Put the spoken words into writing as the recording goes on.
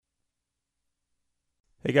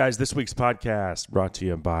Hey guys, this week's podcast brought to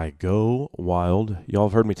you by Go Wild. Y'all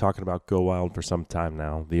have heard me talking about Go Wild for some time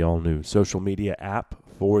now, the all-new social media app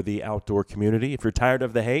for the outdoor community. If you're tired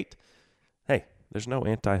of the hate, hey, there's no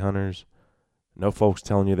anti-hunters, no folks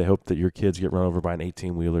telling you they hope that your kids get run over by an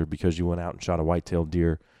 18-wheeler because you went out and shot a white-tailed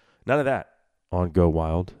deer. None of that on Go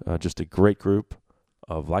Wild. Just a great group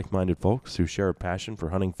of like-minded folks who share a passion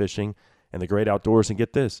for hunting, fishing, and the great outdoors. And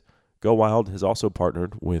get this, Go Wild has also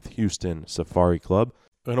partnered with Houston Safari Club,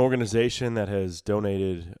 an organization that has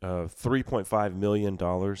donated $3.5 million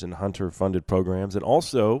in hunter-funded programs. And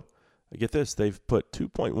also, get this, they've put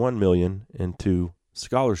 $2.1 million into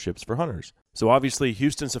scholarships for hunters. So obviously,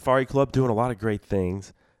 Houston Safari Club doing a lot of great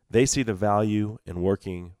things. They see the value in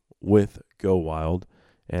working with Go Wild,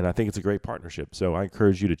 and I think it's a great partnership. So I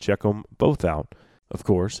encourage you to check them both out, of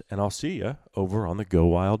course, and I'll see you over on the Go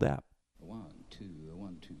Wild app. 1, 2,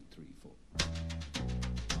 1, 2, 3, 4.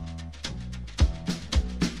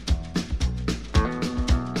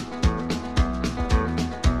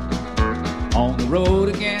 On the road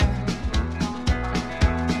again.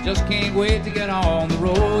 Just can't wait to get on the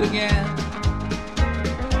road again.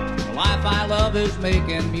 The life I love is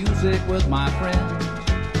making music with my friends.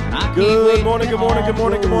 And I can't wait Good to get morning,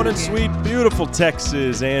 again. sweet, beautiful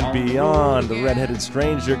Texas and beyond. The Redheaded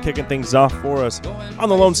Stranger kicking things off for us on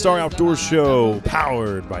the Lone Star Outdoors Show,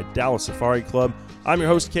 powered by Dallas Safari Club. I'm your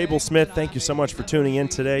host, Cable Smith. Thank you so much for tuning in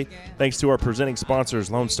today. Thanks to our presenting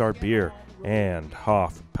sponsors, Lone Star Beer and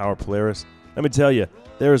Hoff Power Polaris. Let me tell you,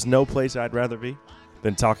 there is no place I'd rather be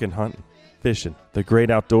than talking hunting, fishing, the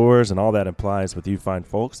great outdoors, and all that implies with you fine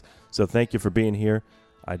folks. So thank you for being here.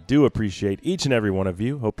 I do appreciate each and every one of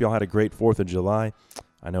you. Hope y'all had a great 4th of July.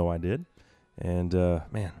 I know I did. And,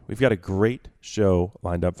 man, we've got a great show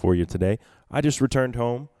lined up for you today. I just returned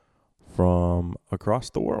home from across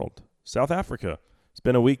the world, South Africa. It's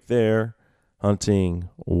been a week there hunting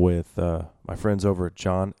with my friends over at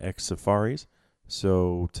John X Safaris.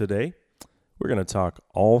 So today, we're going to talk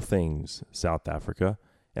all things South Africa.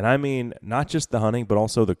 And I mean, not just the hunting, but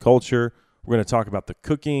also the culture. We're going to talk about the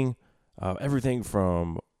cooking, everything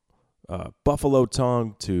from buffalo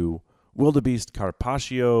tongue to wildebeest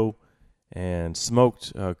carpaccio and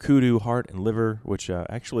smoked kudu heart and liver, which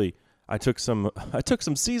actually I took some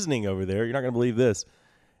seasoning over there. You're not going to believe this.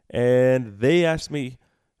 And they asked me,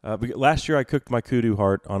 last year I cooked my kudu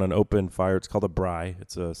heart on an open fire. It's called a braai.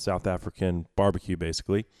 It's a South African barbecue,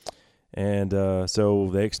 basically. And so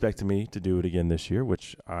they expected me to do it again this year,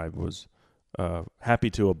 which I was happy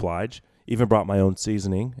to oblige. Even brought my own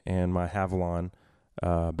seasoning and my Havilon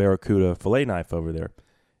Barracuda fillet knife over there.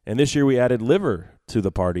 And this year we added liver to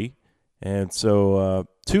the party. And so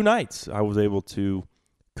 2 nights I was able to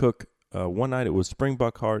cook. One night it was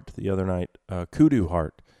springbuck heart. The other night kudu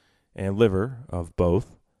heart and liver of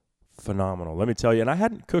both. Phenomenal. Let me tell you, and I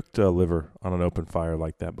hadn't cooked liver on an open fire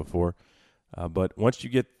like that before. But once you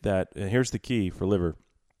get that, and here's the key for liver,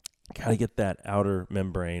 got to get that outer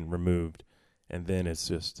membrane removed, and then it's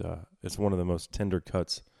just, it's one of the most tender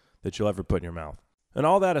cuts that you'll ever put in your mouth. And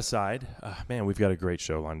all that aside, man, we've got a great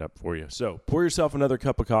show lined up for you. So pour yourself another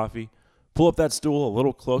cup of coffee, pull up that stool a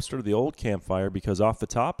little closer to the old campfire, because off the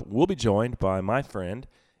top, we'll be joined by my friend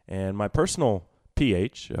and my personal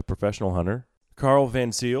PH, a professional hunter, Carl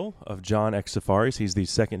Van Ziel of John X Safaris. He's the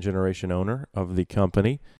second-generation owner of the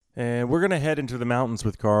company. And we're going to head into the mountains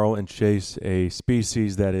with Carl and chase a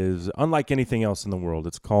species that is unlike anything else in the world.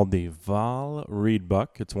 It's called the Vaal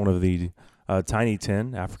Reedbuck. It's one of the tiny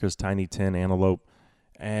 10, Africa's tiny 10 antelope.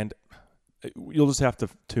 And you'll just have to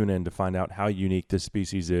tune in to find out how unique this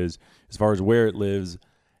species is as far as where it lives,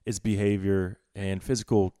 its behavior, and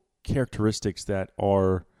physical characteristics that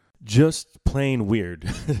are just plain weird,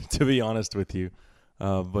 to be honest with you.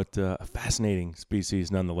 But a fascinating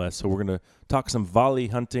species nonetheless. So we're going to talk some Vaal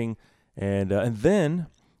hunting, and then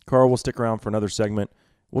Carl will stick around for another segment.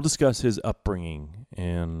 We'll discuss his upbringing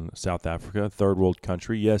in South Africa, third world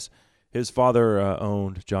country. Yes, his father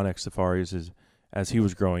owned John X Safaris as he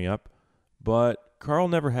was growing up, but Carl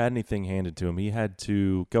never had anything handed to him. He had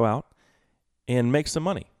to go out and make some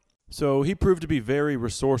money. So he proved to be very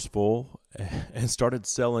resourceful and started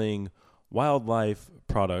selling wildlife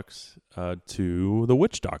products to the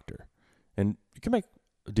witch doctor. And you can make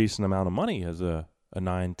a decent amount of money as a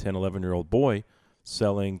 9, 10, 11-year-old boy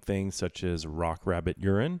selling things such as rock rabbit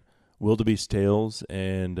urine, wildebeest tails,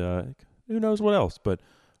 and who knows what else. But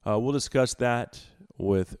we'll discuss that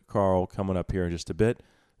with Carl coming up here in just a bit.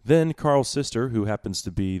 Then Carl's sister, who happens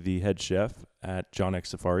to be the head chef at John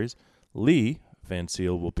X Safaris, Lee Van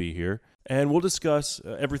Ziel, will be here. And we'll discuss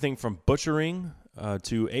everything from butchering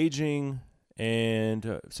to aging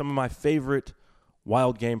and some of my favorite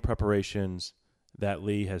wild game preparations that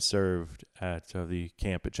Lee has served at the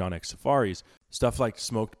camp at John X Safaris. Stuff like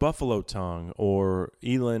smoked buffalo tongue or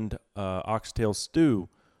eland oxtail stew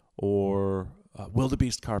or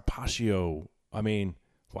wildebeest carpaccio. I mean,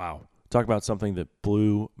 wow. Talk about something that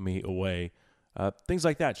blew me away. Things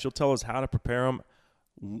like that. She'll tell us how to prepare them,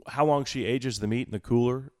 how long she ages the meat in the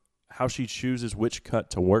cooler, how she chooses which cut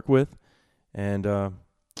to work with, and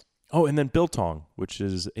then biltong, which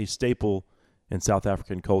is a staple in South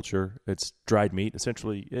African culture. It's dried meat.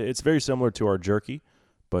 Essentially, it's very similar to our jerky,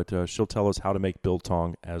 but she'll tell us how to make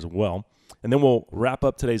biltong as well. And then we'll wrap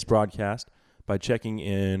up today's broadcast by checking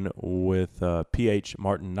in with PH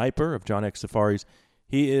Martin Kniper of John X Safaris.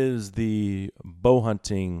 He is the bow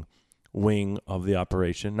hunting wing of the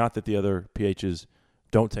operation. Not that the other PHs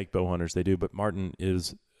don't take bow hunters. They do, but Martin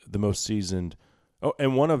is the most seasoned,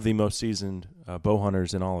 and one of the most seasoned bow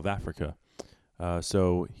hunters in all of Africa.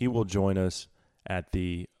 So he will join us at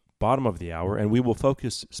the bottom of the hour, and we will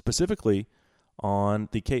focus specifically on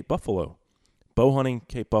the Cape Buffalo, bow hunting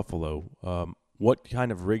Cape Buffalo. What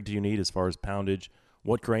kind of rig do you need as far as poundage?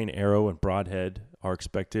 What grain arrow and broadhead are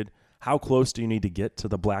expected? How close do you need to get to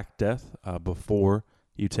the Black Death before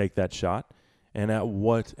you take that shot? And at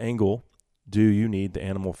what angle do you need the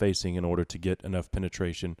animal facing in order to get enough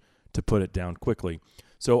penetration to put it down quickly?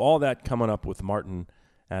 So all that coming up with Martin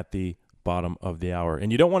at the bottom of the hour.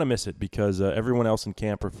 And you don't want to miss it because everyone else in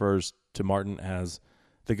camp refers to Martin as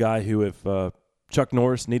the guy who, if Chuck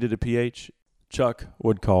Norris needed a PH, Chuck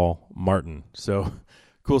would call Martin. So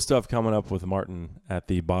cool stuff coming up with Martin at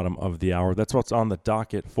the bottom of the hour. That's what's on the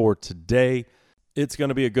docket for today. It's going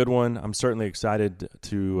to be a good one. I'm certainly excited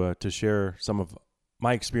to share some of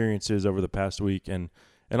my experiences over the past week and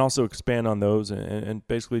also expand on those and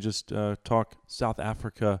basically just talk South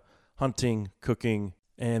Africa hunting, cooking,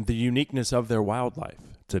 and the uniqueness of their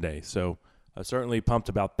wildlife today. So certainly pumped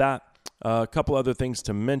about that. A couple other things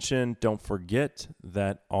to mention. Don't forget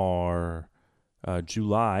that our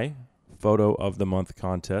July Photo of the Month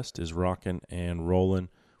contest is rocking and rolling.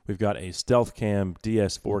 We've got a Stealth Cam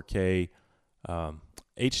DS4K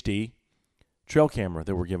HD trail camera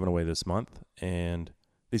that we're giving away this month, and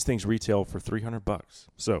these things retail for $300.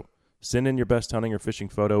 So send in your best hunting or fishing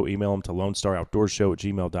photo, email them to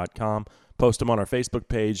lonestaroutdoorshow@gmail.com, post them on our Facebook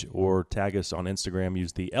page, or tag us on Instagram.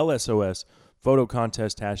 Use the LSOS photo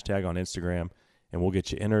contest hashtag on Instagram, and we'll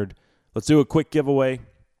get you entered. Let's do a quick giveaway.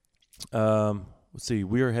 Let's see,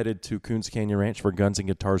 we are headed to Coons Canyon Ranch for Guns and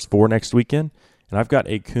Guitars 4 next weekend, and I've got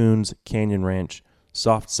a Coons Canyon Ranch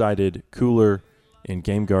soft-sided cooler in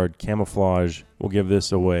Game Guard camouflage. We'll give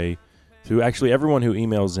this away to actually everyone who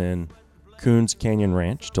emails in Coons Canyon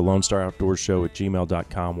Ranch to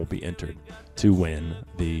lonestaroutdoorshow@gmail.com will be entered to win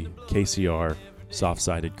the KCR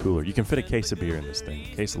soft-sided cooler. You can fit a case of beer in this thing,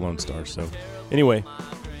 a case of Lone Star. So anyway,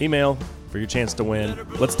 email for your chance to win.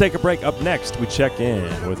 Let's take a break. Up next, we check in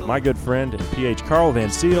with my good friend and PH Carl Van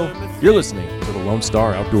Seal. You're listening to the Lone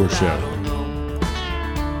Star Outdoor Show.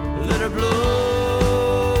 Let her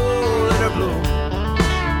blow, let her blow.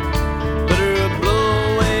 Let her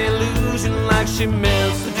blow away illusion like she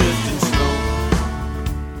melts the drifting snow.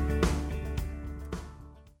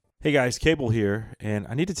 Hey guys, Cable here, and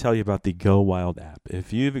I need to tell you about the Go Wild app.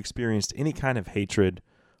 If you've experienced any kind of hatred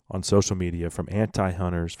on social media from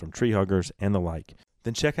anti-hunters, from tree huggers, and the like,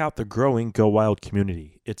 then check out the growing Go Wild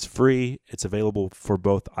community. It's free. It's available for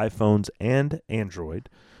both iPhones and Android.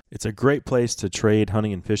 It's a great place to trade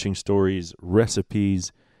hunting and fishing stories,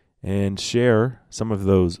 recipes, and share some of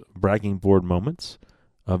those bragging board moments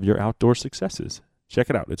of your outdoor successes. Check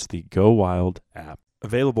it out. It's the Go Wild app,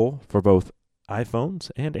 available for both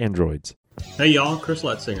iPhones and Androids. Hey y'all, Chris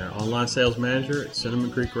Letzinger, online sales manager at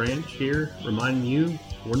Cinnamon Creek Ranch here, reminding you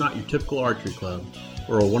we're not your typical archery club.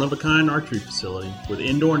 We're a one-of-a-kind archery facility with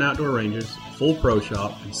indoor and outdoor ranges, full pro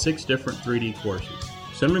shop, and 6 different 3D courses.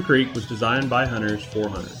 Cinnamon Creek was designed by hunters for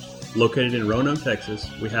hunters. Located in Roanoke, Texas,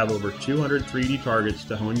 we have over 200 3D targets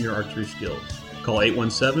to hone your archery skills. Call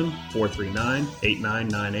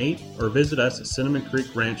 817-439-8998 or visit us at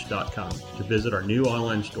cinnamoncreekranch.com to visit our new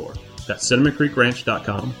online store. That's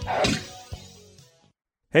cinnamoncreekranch.com.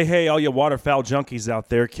 Hey, all you waterfowl junkies out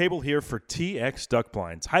there. Cable here for TX Duck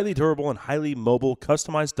Blinds. Highly durable and highly mobile,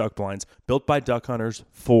 customized duck blinds built by duck hunters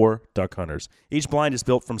for duck hunters. Each blind is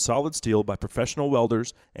built from solid steel by professional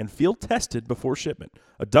welders and field tested before shipment.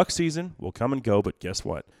 A duck season will come and go, but guess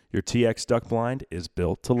what? Your TX Duck Blind is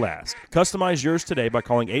built to last. Customize yours today by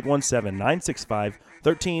calling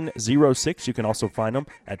 817-965-1306. You can also find them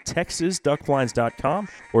at texasduckblinds.com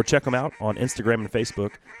or check them out on Instagram and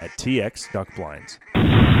Facebook at TX Duck Blinds.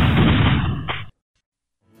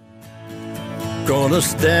 Gonna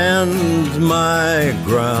stand my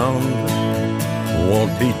ground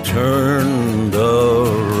won't be turned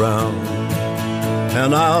around.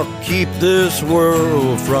 And I'll keep this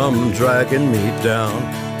world from dragging me down.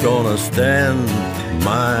 Gonna stand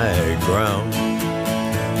my ground,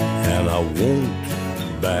 and I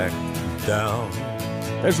won't back down.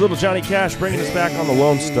 There's little Johnny Cash bringing us back on the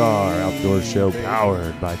Lone Star Outdoor Show,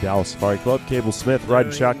 powered by Dallas Safari Club. Cable Smith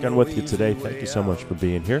riding shotgun with you today. Thank you so much for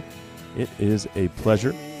being here. It is a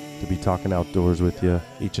pleasure to be talking outdoors with you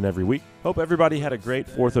each and every week. Hope everybody had a great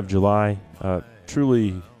 4th of July.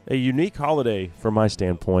 Truly a unique holiday from my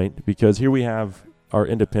standpoint, because here we have our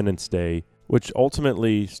Independence Day, which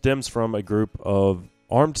ultimately stems from a group of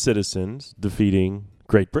armed citizens defeating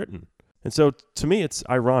Great Britain. And so to me, it's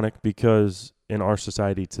ironic because in our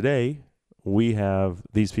society today, we have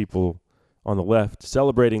these people on the left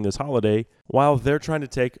celebrating this holiday while they're trying to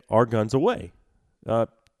take our guns away.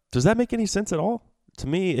 Does that make any sense at all? To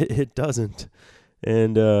me, it doesn't.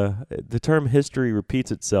 And the term history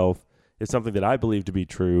repeats itself is something that I believe to be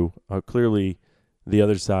true. Clearly, the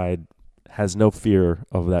other side has no fear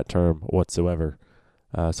of that term whatsoever.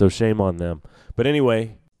 So shame on them. But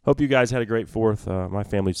anyway, hope you guys had a great 4th. My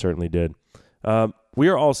family certainly did. We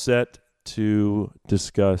are all set to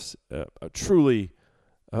discuss a truly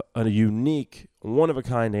unique,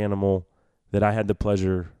 one-of-a-kind animal that I had the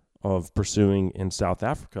pleasure of pursuing in South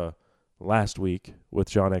Africa last week with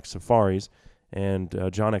John X Safaris. And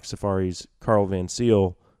John X Safaris' Carl Van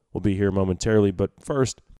Seal will be here momentarily. But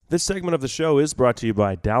first, this segment of the show is brought to you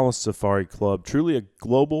by Dallas Safari Club, truly a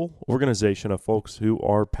global organization of folks who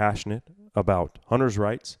are passionate about hunters'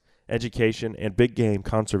 rights, education, and big game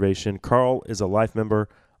conservation. Carl is a life member.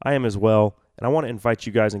 I am as well. And I want to invite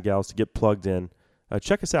you guys and gals to get plugged in.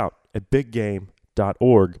 Check us out at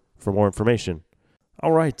biggame.org for more information.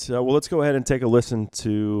 All right. Well, let's go ahead and take a listen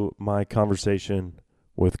to my conversation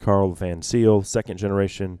with Carl Van Seal,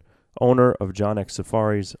 second-generation owner of John X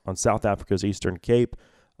Safaris on South Africa's Eastern Cape.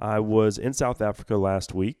 I was in South Africa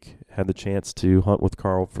last week, had the chance to hunt with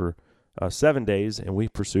Carl for 7 days, and we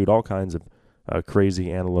pursued all kinds of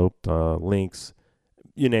crazy antelope, lynx,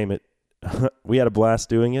 you name it. We had a blast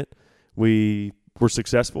doing it. We were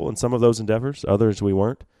successful in some of those endeavors, others we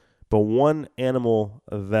weren't. But one animal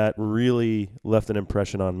that really left an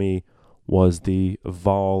impression on me was the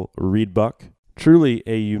Vaal Reedbuck. Truly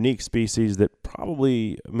a unique species that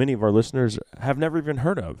probably many of our listeners have never even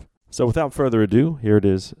heard of. So without further ado, here it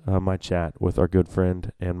is, my chat with our good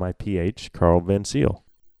friend and my PH, Carl Van Seal.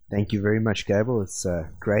 Thank you very much, Gable. It's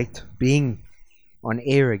great being on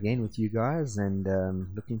air again with you guys, and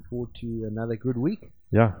looking forward to another good week.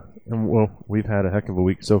 Yeah, and well, we've had a heck of a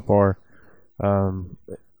week so far.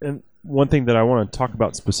 And one thing that I want to talk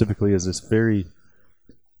about specifically is this very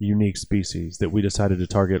unique species that we decided to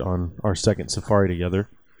target on our second safari together.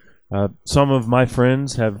 Some of my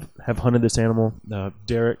friends have hunted this animal.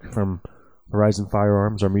 Derek from Horizon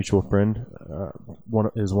Firearms, our mutual friend,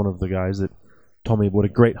 is one of the guys that told me what a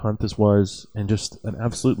great hunt this was, and just an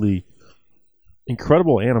absolutely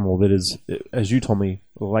incredible animal that is, as you told me,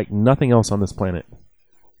 like nothing else on this planet.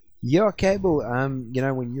 Yeah, Cable,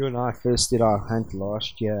 when you and I first did our hunt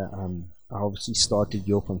last year, I obviously started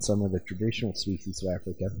you off on some of the traditional species of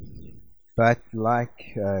Africa. But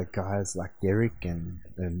like guys like Derek and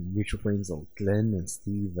mutual friends like Glenn and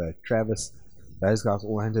Steve, Travis, those guys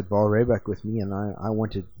all hunted Vaal Reedbuck with me, and I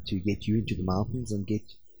wanted to get you into the mountains and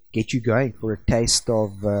get you going for a taste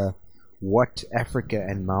of what Africa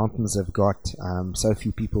and mountains have got. So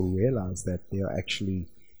few people realize that there are actually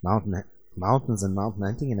mountains and mountain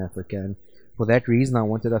hunting in Africa, and for that reason I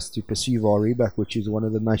wanted us to pursue Vaal Reedbuck, which is one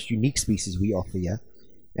of the most unique species we offer here,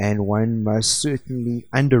 and one most certainly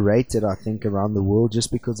underrated, I think, around the world,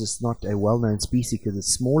 just because it's not a well-known species, because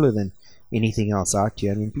it's smaller than anything else out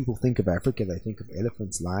here. I mean, people think of Africa, they think of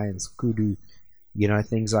elephants, lions, kudu,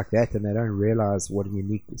 things like that, and they don't realize what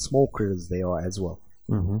unique small critters they are as well.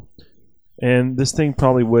 Mm-hmm. And this thing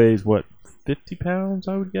probably weighs, 50 pounds,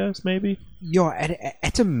 I would guess, maybe? Yeah,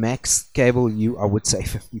 at a max, Cable, I would say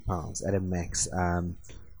 50 pounds at a max.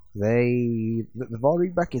 The Vaal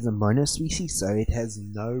Reedbuck is a monospecies, so it has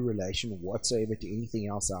no relation whatsoever to anything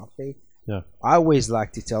else out there. Yeah. I always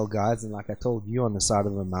like to tell guys, and like I told you on the side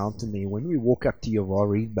of a mountain there, when we walk up to your Vaal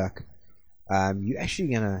Reedbuck, you're actually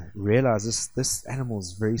going to realize this animal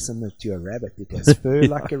is very similar to a rabbit. It has fur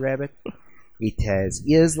like a rabbit, it has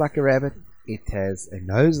ears like a rabbit, it has a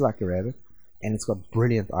nose like a rabbit, and it's got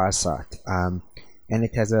brilliant eyesight, and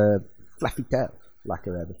it has a fluffy tail like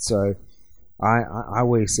a rabbit. So I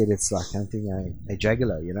always said it's like hunting a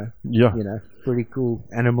jaguar, Yeah. Pretty cool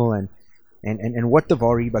animal, and what the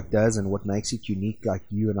Vaal Reedbuck does and what makes it unique, like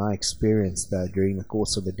you and I experienced during the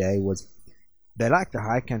course of the day, was they like the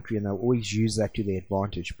high country and they'll always use that to their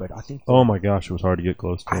advantage. But I think Oh my gosh, it was hard to get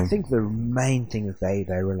close to I them. think the main thing that they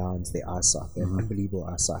rely on is their eyesight. They have Mhm. unbelievable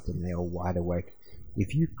eyesight and they are wide awake.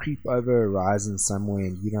 If you creep over a horizon somewhere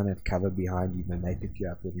and you don't have cover behind you, then they pick you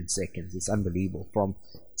up within seconds. It's unbelievable. From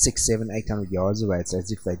 600, 700, 800 yards away, it's as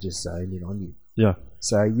if they just zoned in on you. Yeah.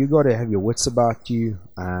 So you got to have your wits about you.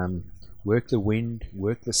 Work the wind,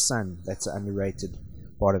 work the sun. That's an underrated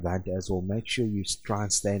part of the hunt as well. Make sure you try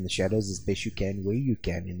and stay in the shadows as best you can, where you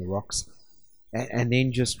can, in the rocks, and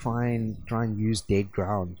then just try and use dead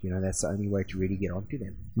ground. That's the only way to really get onto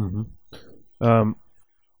them. Mm-hmm.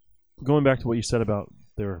 Going back to what you said about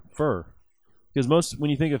their fur, because when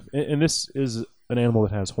you think of, and this is an animal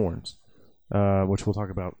that has horns, which we'll talk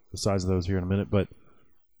about the size of those here in a minute, but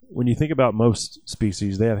when you think about most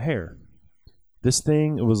species, they have hair. This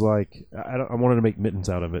thing, it was like, I wanted to make mittens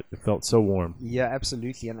out of it. It felt so warm. Yeah,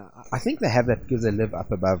 absolutely. And I think they have that because they live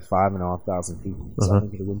up above 5,500 feet. So I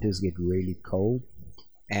think the winters get really cold.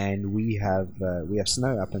 And we have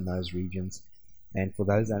snow up in those regions. And for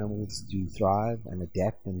those animals to thrive and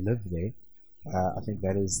adapt and live there, I think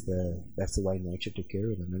that's the way nature took care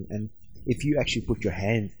of them. And if you actually put your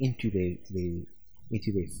hand into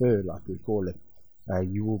their fur, like we call it,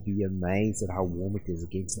 you will be amazed at how warm it is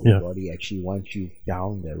against the body actually once you've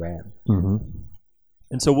downed the ram. Mm-hmm.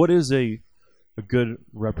 And so what is a good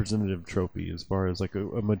representative trophy as far as like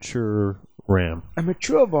a mature ram? A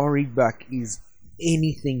mature Vaal Reedbuck is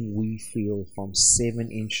anything we feel from 7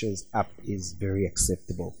 inches up is very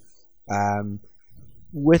acceptable.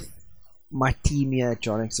 With my team here at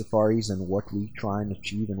John X Safaris and what we try and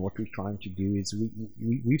achieve and what we're trying to do is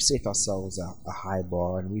we've set ourselves a high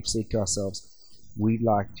bar, and we've said to ourselves, we'd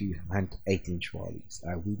like to hunt 8-inch volleys.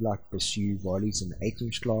 We'd like to pursue volleys in the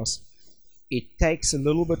 8-inch class. It takes a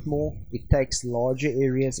little bit more. It takes larger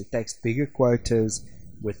areas. It takes bigger quotas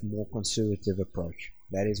with more conservative approach.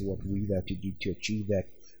 That is what we've had to do to achieve that.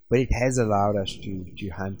 But it has allowed us to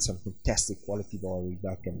hunt some fantastic quality Vaal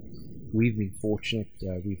Reedbuck, and we've been fortunate.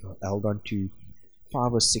 We've held on to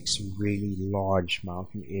 5 or 6 really large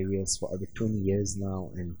mountain areas for over 20 years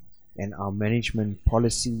now, and our management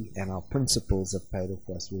policy and our principles have paid off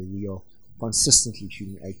for us, where we are consistently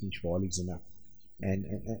shooting 8-inch volleys and up.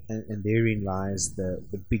 And therein lies the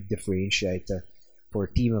big differentiator for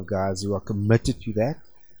a team of guys who are committed to that,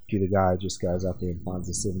 to the guy who just goes out there and finds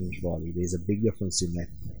a 7-inch volley. There's a big difference in that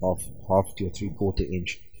half to a 3/4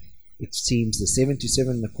 inch. It seems the 7 to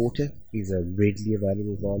 7 1/4 is a readily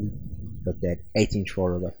available volley, but that 8-inch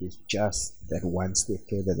volley is just that one step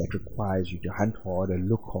further that requires you to hunt harder,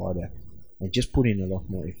 look harder, and just put in a lot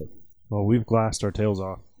more effort. Well, we've glassed our tails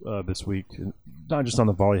off this week, not just on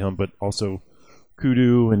the volley hunt, but also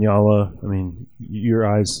Kudu and Yala. I mean, your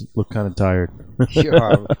eyes look kind of tired.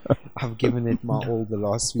 Sure, I've given it my all the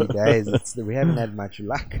last few days. We haven't had much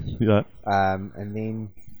luck. Yeah. And then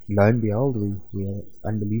lo and behold, we had an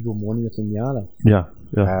unbelievable morning with Yala. Yeah.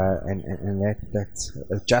 And that's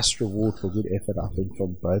a just reward for good effort, I think,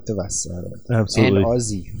 from both of us. Absolutely. And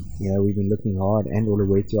Aussie. We've been looking hard, and all the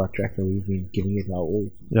way to our tracker, we've been giving it our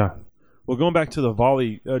all. Yeah. Well, going back to the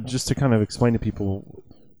volley, just to kind of explain to people,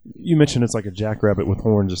 you mentioned it's like a jackrabbit with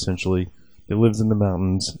horns, essentially. It lives in the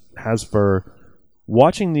mountains, has fur.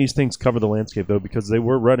 Watching these things cover the landscape, though, because they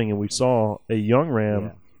were running, and we saw a young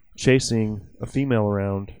ram chasing a female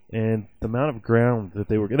around, and the amount of ground that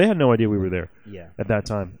they had no idea we were there at that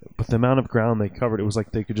time, but the amount of ground they covered, it was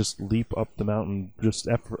like they could just leap up the mountain just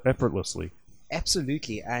effortlessly.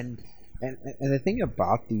 Absolutely. And the thing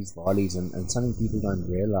about these volleys, and something people don't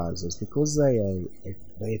realize, is because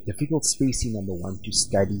they're a difficult species, number one, to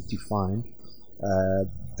study, to find.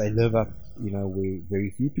 They live up, where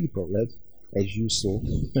very few people live, as you saw,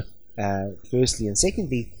 firstly. And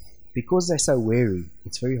secondly, because they're so wary,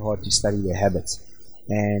 it's very hard to study their habits.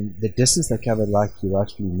 And the distance they cover, like you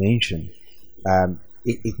rightfully mentioned,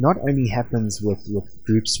 it not only happens with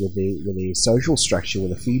groups, with their social structure,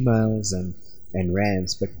 with the females and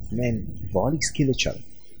rams, but man, volleys kill each other.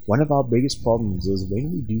 One of our biggest problems is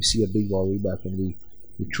when we do see a big Vaal Reedbuck, and we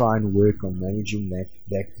try and work on managing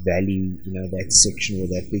that valley, that section where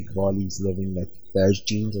that big volley's living, that those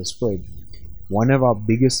genes are spread. One of our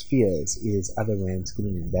biggest fears is other rams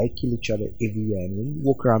killing them. They kill each other every year, and when you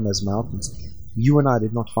walk around those mountains, you and I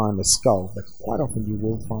did not find a skull, but quite often you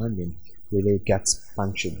will find them where their guts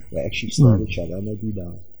punctured. They actually stab each other and they do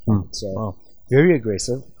die. So very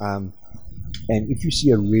aggressive. And if you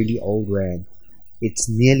see a really old ram, it's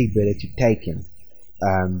nearly better to take him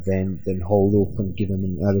than hold off and give him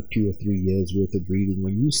another 2 or 3 years worth of breeding.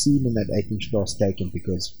 When you see him in that 8-inch class, take him,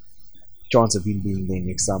 because chance of him being there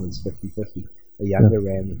next time is 50-50. A younger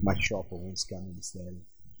ram with much sharper horns coming and standing.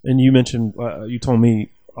 And you mentioned, you told me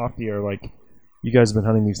off the air, like, you guys have been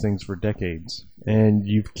hunting these things for decades, and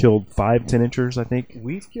you've killed 5 10-inchers, I think?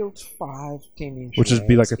 We've killed 5 10-inch, which would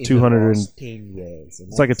be like a 10 years.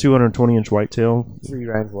 It's like a 220-inch whitetail.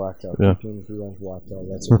 3-range whitetail, yeah. 3-range whitetail,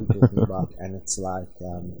 that's what we're talking about. And it's like,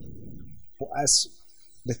 for us,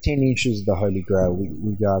 the 10 inches is the holy grail.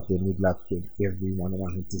 We go out there and we'd love to give every one of our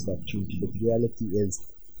hunters the opportunity. But the reality is,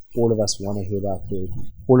 all of us want to head out there.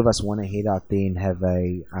 All of us want to head out there and have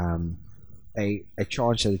a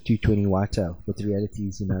chance at a 220 whitetail. But the reality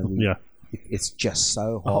is, it's just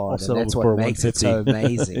so hard, and that's what makes it so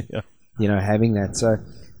amazing. yeah. Having that. So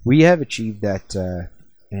we have achieved that,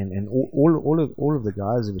 and all of the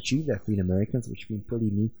guys have achieved that. Being Americans, which have been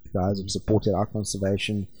pretty neat guys, have supported our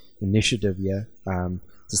conservation initiative here,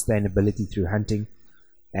 sustainability through hunting,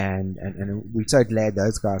 and we're so glad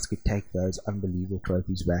those guys could take those unbelievable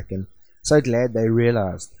trophies back, and so glad they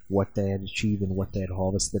realized what they had achieved and what they had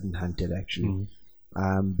harvested and hunted actually.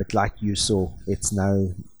 But like you saw, it's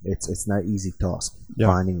no easy task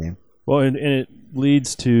finding them. Well, and it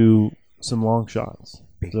leads to some long shots.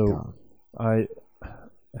 Big time. I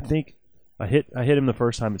think I hit him the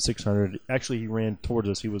first time at 600. Actually, he ran towards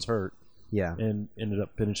us. He was hurt. Yeah. And ended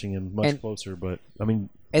up finishing him much closer. But I mean,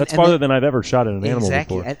 that's farther than I've ever shot at an animal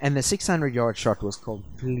before. And the 600-yard shot was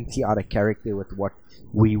completely out of character with what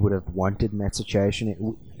we would have wanted in that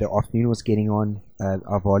situation. The afternoon was getting on.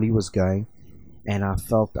 Our volley was going. And I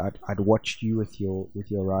felt I'd watched you with your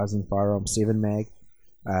Rising Firearm 7 mag.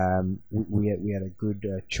 We had a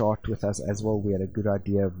good chart with us as well. We had a good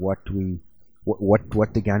idea of what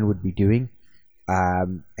the gun would be doing.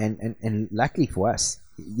 And luckily for us,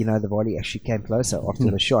 the volley actually came closer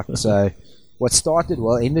after the shot. So what started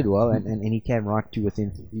well ended well, and he came right to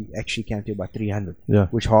he actually came to about 300,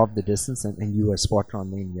 which halved the distance, and you were spot on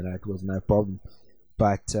then. It was no problem.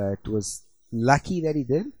 But it was lucky that he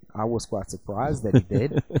did. I was quite surprised that he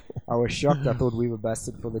did. I was shocked. I thought we were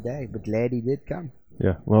busted for the day, but glad he did come.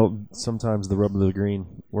 Yeah, well, sometimes the rub of the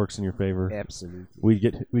green works in your favor. Absolutely.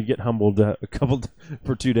 We get humbled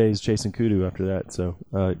for 2 days chasing kudu after that, so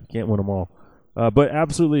you can't win them all. But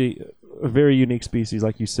absolutely a very unique species,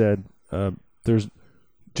 like you said. There's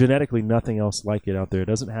genetically nothing else like it out there. It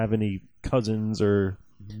doesn't have any cousins or...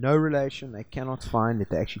 No relation. They cannot find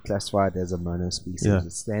it. They actually classify it as a monospecies. Yeah.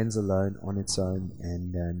 It stands alone on its own,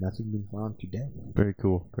 and nothing been found today. Very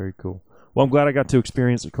cool. Very cool. Well, I'm glad I got to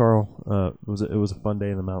experience it, Carl. It was a fun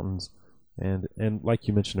day in the mountains, and like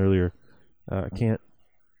you mentioned earlier, I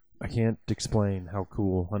can't explain how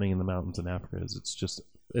cool hunting in the mountains in Africa is.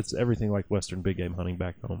 It's everything like Western big game hunting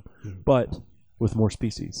back home, but with more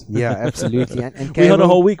species. Yeah, absolutely. And we hunt a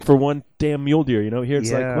whole week for one damn mule deer. Here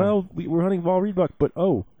it's like, well, we're hunting Vaal Reedbuck, but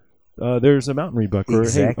there's a mountain Reedbuck, or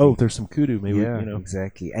exactly. Hey, there's some kudu. Maybe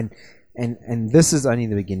exactly. And this is only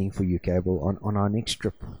the beginning for you, Cable. On our next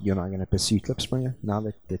trip, you're not going to pursue Klipspringer now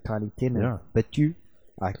that the tiny 10. But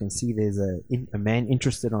I can see there's a man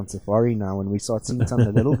interested on safari now. When we start seeing some of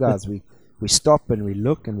the little guys, we stop and we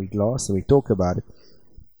look and we glass and we talk about it.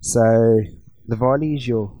 So the volley is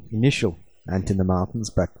your initial hunt in the mountains,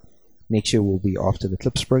 but next year will be after the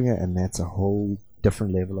Klipspringer, and that's a whole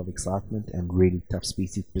different level of excitement and really tough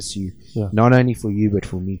species to pursue. Yeah. Not only for you, but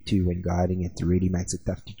for me too. When guiding it, really makes it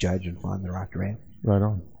tough to judge and find the right ram. Right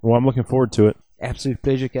on. Well, I'm looking forward to it. Absolute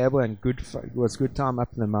pleasure, Cable, and it was good time up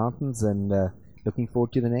in the mountains, and looking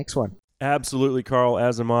forward to the next one. Absolutely, Carl,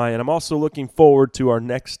 as am I. And I'm also looking forward to our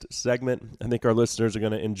next segment. I think our listeners are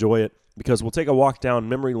going to enjoy it because we'll take a walk down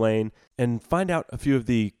memory lane and find out a few of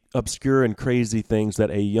the obscure and crazy things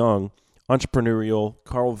that a young, entrepreneurial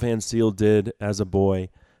Carl Van Seal did as a boy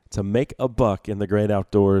to make a buck in the great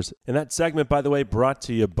outdoors. And that segment, by the way, brought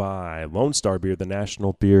to you by Lone Star Beer, the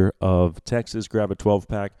national beer of Texas. Grab a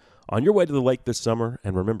 12-pack on your way to the lake this summer.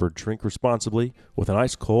 And remember, drink responsibly with an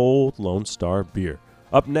ice-cold Lone Star beer.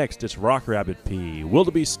 Up next, it's Rock Rabbit Pea,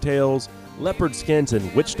 Wildebeest Tales, Leopard Skins,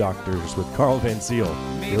 and Witch Doctors with Carl Van Seal.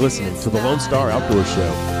 You're listening to the Lone Star Outdoor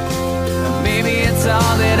Show. Maybe it's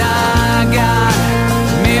all that I got.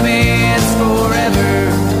 Maybe it's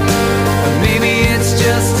forever. Maybe it's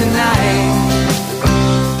just tonight.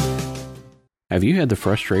 Have you had the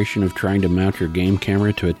frustration of trying to mount your game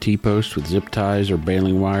camera to a T-post with zip ties or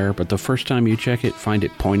baling wire, but the first time you check it, find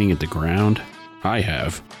it pointing at the ground? I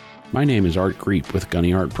have. My name is Art Greep with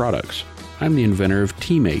Gunny Art Products. I'm the inventor of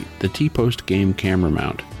T-Mate, the T-post game camera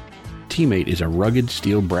mount. T-Mate is a rugged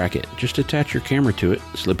steel bracket. Just attach your camera to it,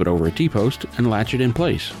 slip it over a T-post, and latch it in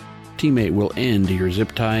place. T-Mate will end your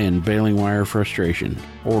zip tie and baling wire frustration.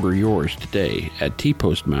 Order yours today at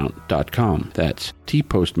tpostmount.com. That's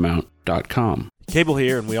tpostmount.com. Cable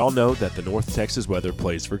here, and we all know that the North Texas weather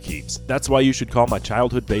plays for keeps. That's why you should call my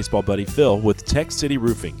childhood baseball buddy Phil with Tech City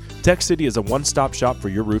Roofing. Tech City is a one-stop shop for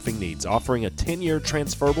your roofing needs, offering a 10-year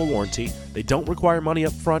transferable warranty. They don't require money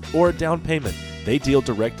up front or a down payment. They deal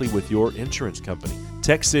directly with your insurance company.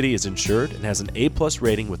 Tech City is insured and has an A-plus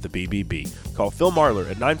rating with the BBB. Call Phil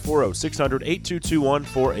Marler at 940-600-8221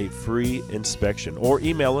 for a free inspection, or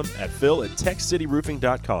email him at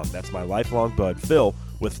phil@techcityroofing.com. That's my lifelong bud, Phil,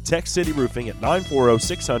 with Tech City Roofing at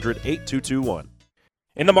 940-600-8221.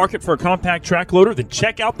 In the market for a compact track loader? Then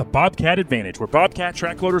check out the Bobcat Advantage, where Bobcat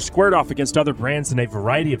track loaders squared off against other brands in a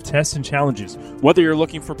variety of tests and challenges. Whether you're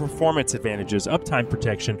looking for performance advantages, uptime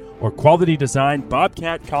protection, or quality design,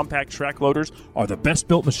 Bobcat compact track loaders are the best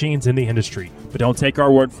built machines in the industry. But don't take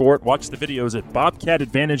our word for it. Watch the videos at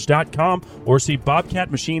bobcatadvantage.com or see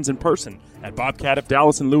Bobcat machines in person at Bobcat of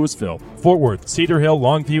Dallas and Louisville, Fort Worth, Cedar Hill,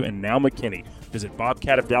 Longview, and now McKinney. Visit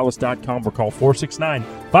bobcatofdallas.com or call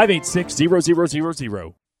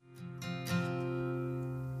 469-586-0000.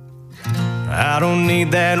 I don't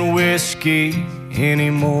need that whiskey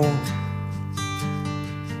anymore.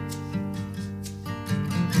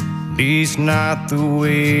 At least not the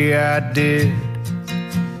way I did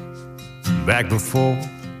back before.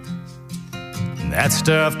 That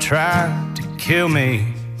stuff tried to kill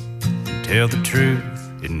me. Tell the truth,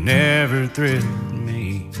 it never thrilled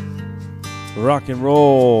me. Rock and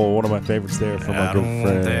roll, one of my favorites there from my good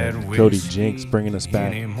friend Cody Jinks, bringing us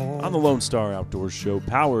back on the Lone Star Outdoors Show,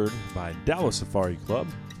 powered by Dallas Safari Club.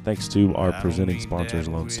 Thanks to our presenting sponsors,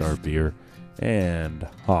 Lone Star Beer and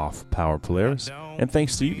Hoff Power Polaris. And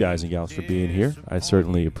thanks to you guys and gals for being here. I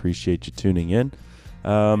certainly appreciate you tuning in.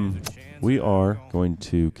 We are going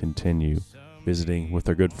to continue visiting with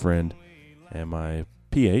our good friend and my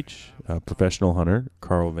professional hunter,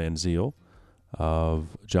 Carl Van Ziel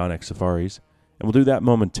of John X Safaris, and we'll do that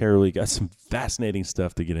momentarily. Got some fascinating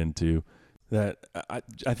stuff to get into that I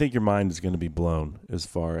think your mind is going to be blown as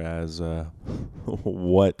far as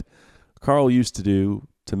what Carl used to do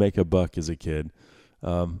to make a buck as a kid.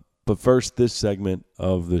 But first, this segment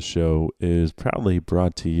of the show is proudly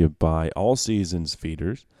brought to you by All Seasons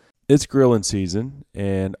Feeders. It's grilling season,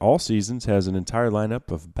 and All Seasons has an entire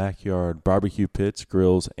lineup of backyard barbecue pits,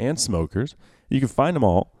 grills, and smokers. You can find them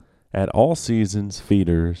all at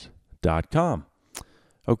allseasonsfeeders.com.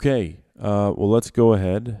 Okay, well, let's go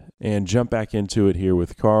ahead and jump back into it here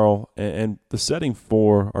with Carl. And the setting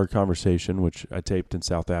for our conversation, which I taped in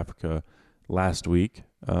South Africa last week,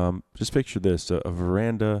 just picture this, a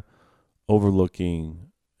veranda overlooking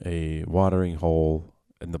a watering hole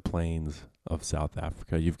in the plains of South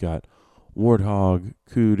Africa. You've got warthog,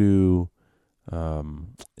 kudu,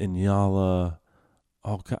 inyala,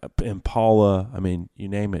 impala, I mean, you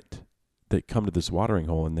name it, that come to this watering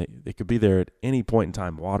hole, and they could be there at any point in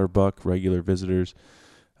time. Waterbuck, regular visitors,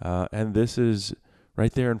 and this is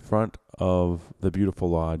right there in front of the beautiful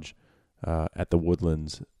lodge at the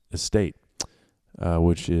Woodlands Estate,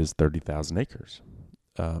 which is 30,000 acres.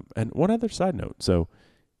 And one other side note, so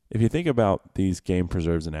if you think about these game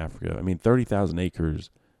preserves in Africa, I mean, 30,000 acres,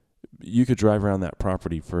 you could drive around that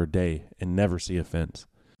property for a day and never see a fence.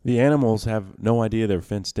 The animals have no idea they're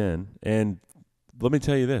fenced in. And let me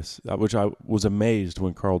tell you this, which I was amazed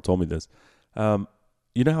when Carl told me this.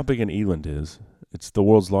 You know how big an eland is? It's the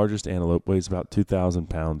world's largest antelope, weighs about 2,000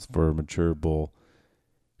 pounds for a mature bull.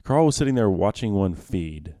 Carl was sitting there watching one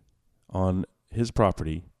feed on his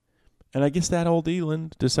property, and I guess that old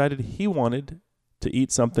eland decided he wanted to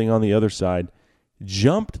eat something on the other side,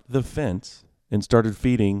 jumped the fence, and started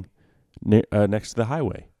feeding next to the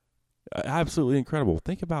highway. Absolutely incredible.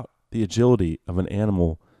 Think about the agility of an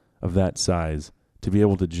animal of that size to be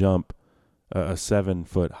able to jump a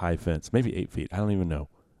 7-foot high fence, maybe 8 feet. I don't even know.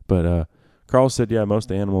 But Carl said, yeah,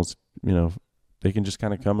 most animals, they can just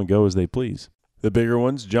kind of come and go as they please. The bigger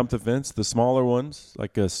ones jump the fence. The smaller ones,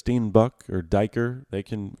 like a steenbuck or diker, they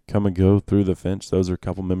can come and go through the fence. Those are a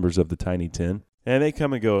couple members of the Tiny 10. And they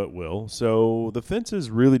come and go at will. So the fence is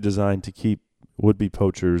really designed to keep would-be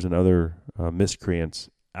poachers and other miscreants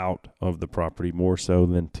out of the property more so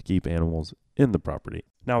than to keep animals in the property.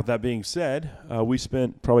 Now, with that being said, we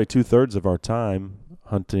spent probably 2/3 of our time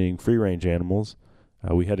hunting free-range animals.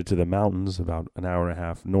 We headed to the mountains about an hour and a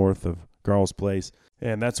half north of Carl's place,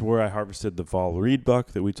 and that's where I harvested the Vaal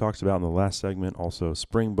Reedbuck that we talked about in the last segment, also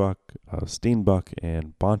springbuck, steenbuck,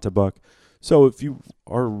 and bantabuck. So if you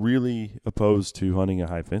are really opposed to hunting a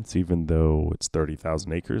high fence, even though it's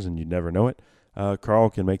 30,000 acres and you never know it, Carl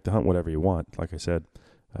can make the hunt whatever you want. Like I said,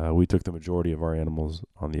 we took the majority of our animals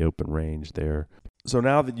on the open range there. So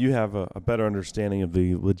now that you have a better understanding of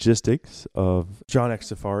the logistics of John X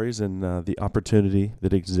Safaris and the opportunity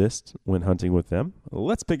that exists when hunting with them,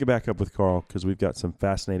 let's pick it back up with Carl because we've got some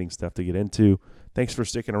fascinating stuff to get into. Thanks for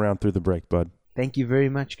sticking around through the break, bud. Thank you very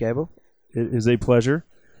much, Gable. It is a pleasure.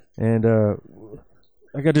 And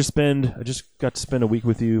I just got to spend a week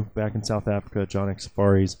with you back in South Africa at John X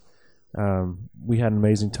Safaris. We had an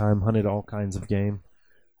amazing time, hunted all kinds of game.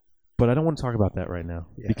 But I don't want to talk about that right now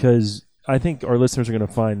because I think our listeners are going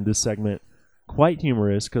to find this segment quite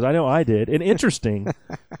humorous because I know I did, and interesting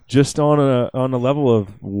just on a level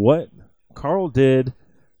of what Carl did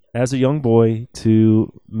as a young boy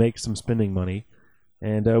to make some spending money.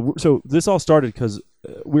 And so this all started because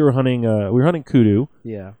we were hunting kudu.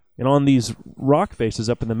 Yeah. And on these rock faces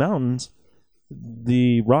up in the mountains,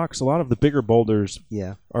 the rocks, a lot of the bigger boulders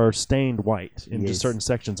are stained white in just certain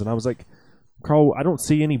sections. And I was like, Carl, I don't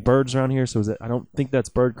see any birds around here, so I don't think that's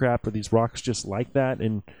bird crap. Are these rocks just like that?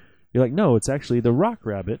 And you're like, no, it's actually the rock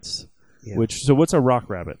rabbits. Yeah. So what's a rock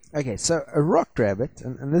rabbit? Okay, so a rock rabbit,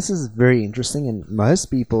 and this is very interesting, and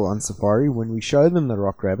most people on safari, when we show them the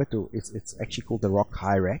rock rabbit, or it's actually called the rock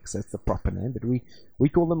hyrax, that's the proper name, but we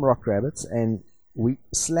call them rock rabbits, and we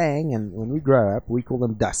slang, and when we grow up, we call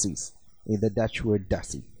them dassies, the Dutch word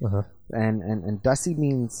dassie. Uh-huh. And dassie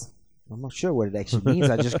means, I'm not sure what it actually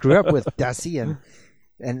means, I just grew up with dassie,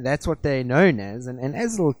 and that's what they're known as. And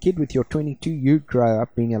as a little kid with your 22, you grow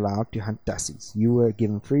up being allowed to hunt dassies. You were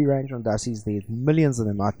given free range on dassies. There's millions of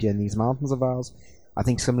them out here in these mountains of ours. I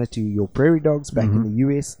think similar to your prairie dogs back in the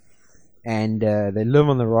US. And they live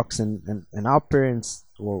on the rocks. And our parents,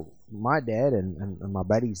 well, my dad and my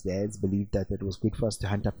buddy's dads believed that it was good for us to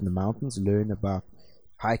hunt up in the mountains, learn about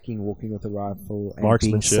hiking, walking with a rifle, and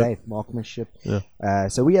being safe, marksmanship. Yeah.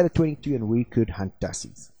 So we had a 22 and we could hunt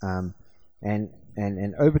dassies.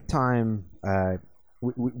 And over time,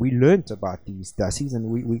 we learned about these dassies, and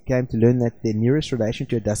we came to learn that the nearest relation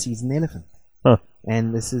to a dassie is an elephant. Huh.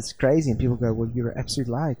 And this is crazy, and people go, well, you're an absolute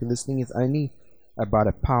liar. This thing is only about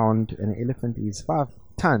a pound, and an elephant is 5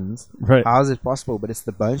 tons. Right. How is it possible? But it's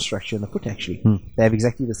the bone structure in the foot, actually. They have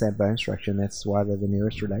exactly the same bone structure, and that's why they're the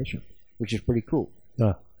nearest relation, which is pretty cool.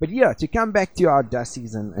 But yeah, to come back to our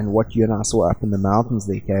dassies and what you and I saw up in the mountains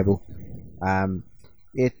there, Cable,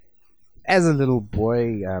 as a little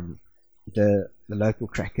boy, the local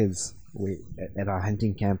trackers at our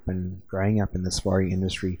hunting camp and growing up in the safari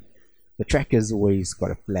industry, the trackers always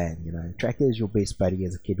got a plan. You know, tracker is your best buddy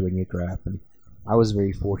as a kid when you grow up. And I was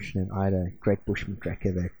very fortunate. I had a great bushman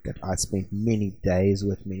tracker that I spent many days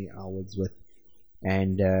with, many hours with,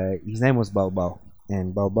 and his name was Balbal.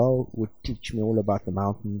 And Balbal would teach me all about the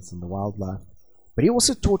mountains and the wildlife. But he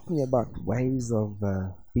also taught me about ways of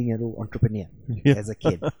being a little entrepreneur as a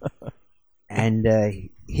kid. And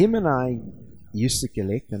him and I used to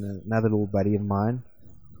collect, and another little buddy of mine,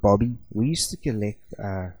 Bobby, we used to collect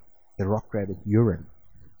the rock rabbit urine.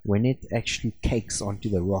 When it actually cakes onto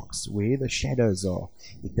the rocks, where the shadows are,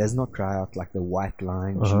 it does not dry out like the white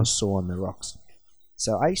lines you saw on the rocks.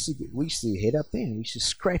 So we used to head up there and we used to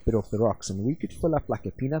scrape it off the rocks, and we could fill up like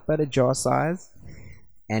a peanut butter jar size,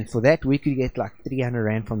 and for that we could get like 300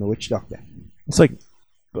 Rand from the witch doctor. It's like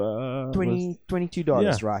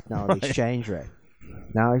 $22 right now, the exchange rate.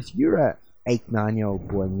 Now, if you're a 8-9-year-old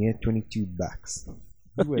boy and you're $22,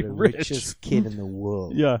 you were the richest kid in the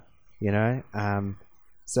world. Yeah, you know.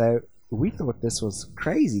 So we thought this was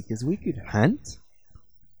crazy because we could hunt,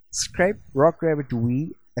 scrape rock rabbit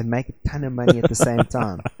wee, and make a ton of money at the same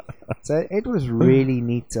time. So it was really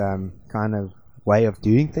neat kind of way of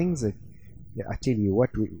doing things. I tell you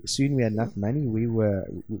what, soon we had enough money. We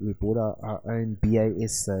bought our own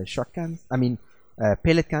BAS shotguns. I mean,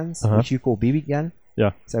 pellet guns, which you call BB gun.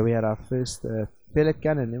 Yeah. So we had our first pellet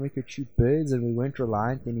gun, and then we could shoot birds, and we weren't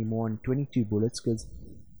reliant anymore on 22 bullets because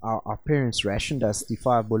our parents rationed us to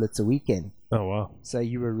 5 bullets a weekend. Oh wow! So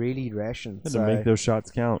you were really rationed. Had to make those shots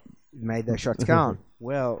count. Made those shots count.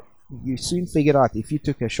 Well, you soon figured out if you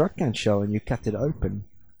took a shotgun shell and you cut it open,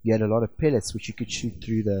 you had a lot of pellets which you could shoot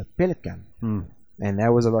through the pellet gun, and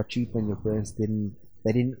that was a lot cheaper. And your parents didn't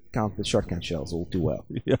count the shotgun shells all too well.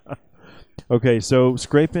 Yeah. Okay, so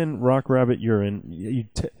scraping rock rabbit urine.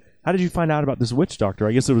 How did you find out about this witch doctor?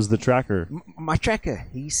 I guess it was the tracker. My tracker.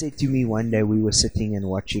 He said to me one day, we were sitting and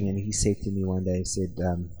watching, and he said to me one day, he said,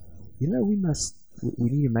 "You know, we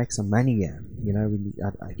need to make some money here. You know,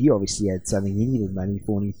 he obviously had something he needed money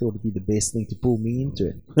for, and he thought it'd be the best thing to pull me into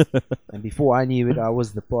it." And before I knew it, I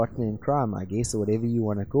was the partner in crime, I guess, or whatever you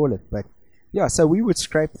want to call it. But yeah, so we would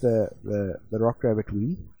scrape the rock rabbit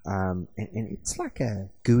wee, and it's like a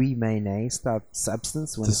gooey mayonnaise type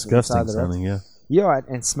substance when disgusting it's inside the rock. sounding, yeah. Yeah,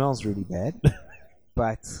 and smells really bad.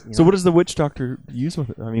 But So what does the witch doctor use with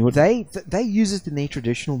it? I mean, what they use it in their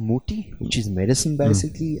traditional muti, which is medicine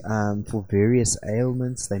basically, for various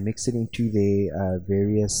ailments. They mix it into their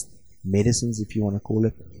various medicines, if you want to call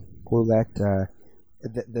that.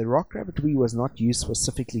 The rock rabbit wee was not used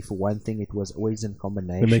specifically for one thing. It was always in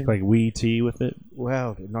combination. they make like wee tea with it?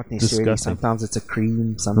 Well, not necessarily. Disgusting. Sometimes it's a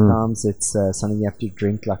cream. Sometimes it's something you have to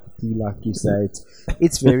drink, like a tea, like you say.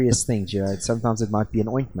 It's various things. Sometimes it might be an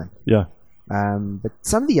ointment. Yeah. But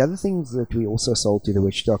some of the other things that we also sold to the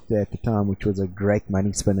witch doctor at the time, which was a great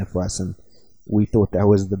money spinner for us, and we thought that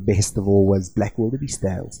was the best of all, was black wildebeest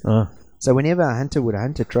tails. So whenever a hunter would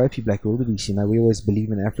hunt a trophy black wildebeest, we always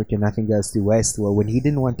believe in Africa, nothing goes to waste. Well, when he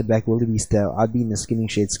didn't want the black wildebeest tail, I'd be in the skinning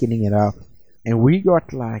shed skinning it out, and we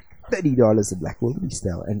got like $30 a black wildebeest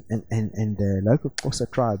tail. And the local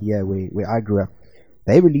Xhosa tribe here, where I grew up,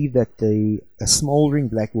 they believe that a smouldering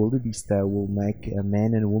black wildebeest tail will make a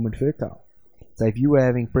man and a woman fertile. So if you were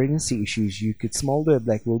having pregnancy issues, you could smolder a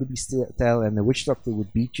black wildebeest tail, and the witch doctor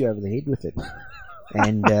would beat you over the head with it.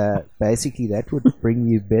 And basically that would bring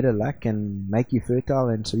you better luck and make you fertile,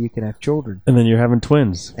 and so you can have children. And then you're having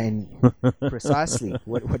twins. And precisely,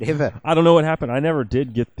 whatever. I don't know what happened. I never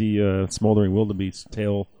did get the smoldering wildebeest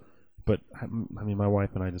tail, but I mean, my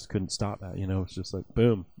wife and I just couldn't stop that. It's just like,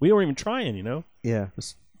 boom. We weren't even trying, Yeah.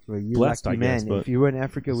 Just well, you're blessed, lucky, I guess. man. But If you were in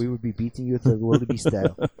Africa, we would be beating you with a wildebeest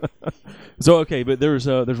tail. So, okay, but there's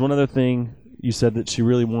one other thing you said that she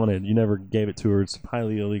really wanted. You never gave it to her. It's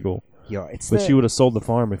highly illegal. Yeah, but she would have sold the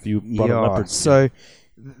farm if you brought a leopard skin.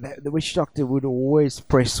 So the witch doctor would always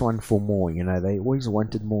press one for more. They always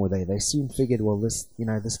wanted more. They soon figured, well, this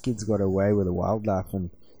kid's got away with the wildlife, and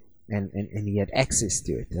he had access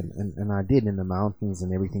to it, and I did in the mountains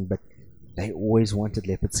and everything. But they always wanted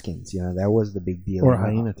leopard skins. That was the big deal. Or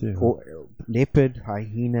hyena too. Or leopard,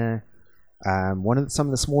 hyena. Some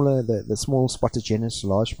of the smaller, the small spotted genus,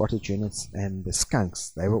 large spotted genus, and the skunks.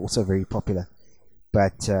 They were also very popular.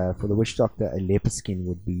 But for the witch doctor, a leopard skin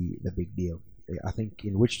would be the big deal. I think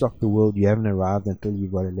in witch doctor world, you haven't arrived until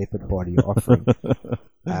you've got a leopard party offering.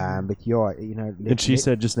 But yeah, and she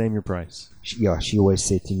said, just name your price. She always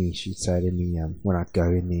said to me, she'd say to me when I'd go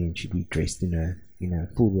in there, and she'd be dressed in a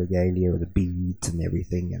full regalia with the beads and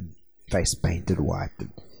everything, and face painted white,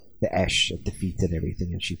 and the ash at the feet and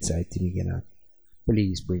everything, and she'd say to me,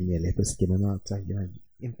 please bring me a leopard skin, and I'd say,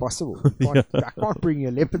 impossible. I can't bring you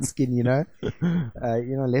a leopard skin,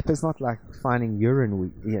 leopard's not like finding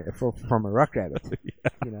urine from a rock rabbit,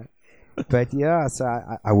 But yeah, so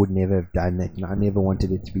I would never have done that. I never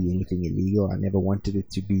wanted it to be anything illegal. I never wanted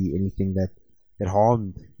it to be anything that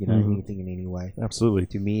harmed, anything in any way. Absolutely.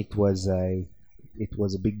 To me, it was a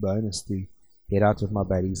big bonus to head out with my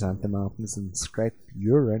buddies, hunt the mountains, and scrape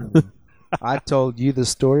urine. I told you the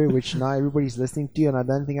story, which now everybody's listening to, and I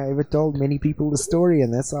don't think I ever told many people the story,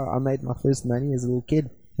 and that's how I made my first money as a little kid.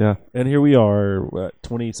 Yeah, and here we are,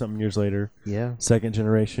 20-something years later. Yeah. Second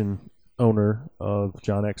generation owner of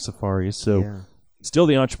John X Safaris, so still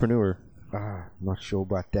the entrepreneur. Not sure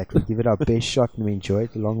about that. We give it our best shot, and we enjoy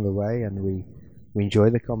it along the way, and we enjoy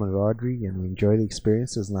the camaraderie, and we enjoy the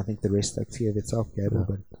experiences, and I think the rest takes care of itself, Gable.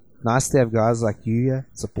 But nice to have guys like you here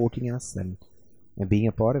supporting us and being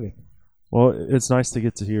a part of it. Well, it's nice to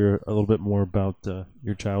get to hear a little bit more about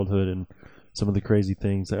your childhood and some of the crazy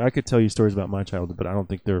things. I could tell you stories about my childhood, but I don't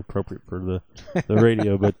think they're appropriate for the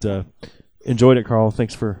radio. But enjoyed it, Carl.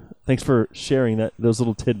 Thanks for sharing those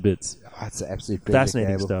little tidbits. It's an absolute pleasure.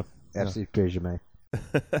 Fascinating stuff. Absolute pleasure, mate.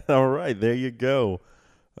 All right, there you go.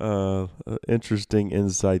 Interesting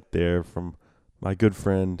insight there from my good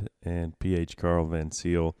friend and PH Carl Van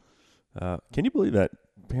Seal. Can you believe that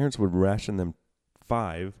parents would ration them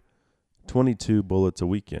 22 bullets a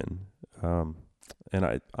weekend?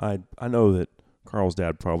 And I know that Carl's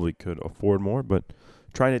dad probably could afford more, but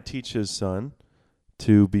trying to teach his son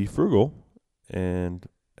to be frugal, and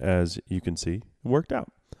as you can see, it worked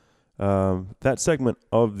out. That segment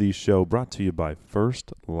of the show brought to you by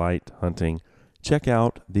First Light Hunting. Check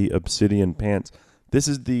out the Obsidian pants. This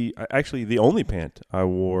is actually the only pant I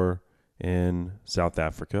wore in South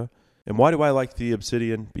Africa. And why do I like the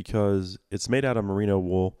Obsidian? Because it's made out of merino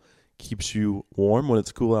wool, keeps you warm when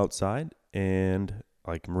it's cool outside, and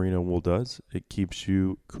like merino wool does, it keeps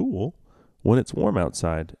you cool when it's warm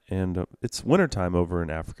outside. And it's wintertime over in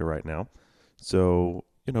Africa right now. So,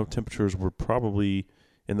 temperatures were probably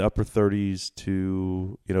in the upper 30s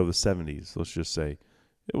to, the 70s, let's just say.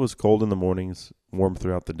 It was cold in the mornings, warm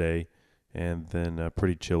throughout the day, and then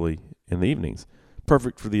pretty chilly in the evenings.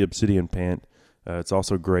 Perfect for the Obsidian pant. It's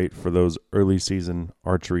also great for those early season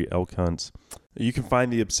archery elk hunts. You can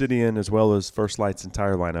find the Obsidian as well as First Light's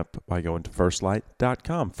entire lineup by going to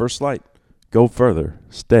firstlight.com. First Light, go further,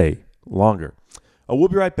 stay longer. We'll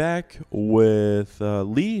be right back with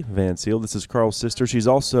Lee Van Seal. This is Carl's sister. She's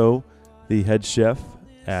also the head chef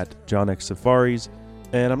at John X Safaris.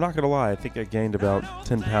 And I'm not going to lie, I think I gained about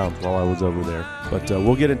 10 pounds while I was over there. But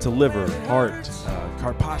we'll get into liver, heart,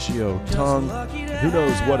 Carpaccio, tongue, who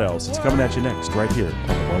knows what else. It's coming at you next, right here on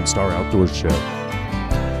the Lone Star Outdoors Show.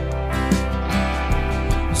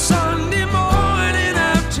 Sunday morning,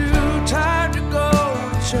 I'm too tired to go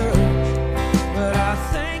to church, but I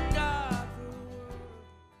thank God.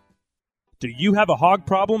 Do you have a hog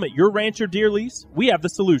problem at your ranch or deer lease? We have the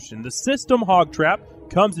solution. The System Hog Trap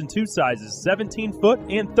comes in two sizes, 17-foot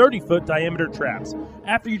and 30-foot diameter traps.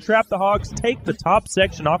 After you trap the hogs, take the top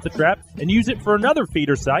section off the trap and use it for another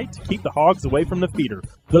feeder site to keep the hogs away from the feeder.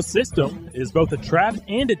 The system is both a trap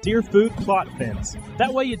and a deer food plot fence.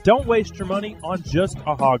 That way you don't waste your money on just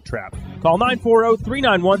a hog trap. Call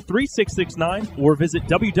 940-391-3669 or visit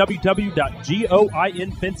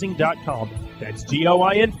www.goinfencing.com. That's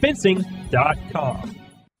goinfencing.com.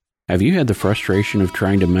 Have you had the frustration of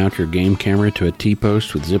trying to mount your game camera to a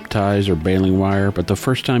T-post with zip ties or baling wire, but the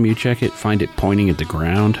first time you check it, find it pointing at the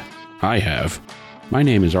ground? I have. My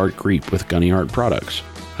name is Art Greep with Gunny Art Products.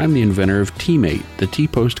 I'm the inventor of T-Mate, the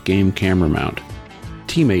T-post game camera mount.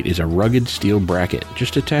 T-Mate is a rugged steel bracket.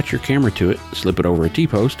 Just attach your camera to it, slip it over a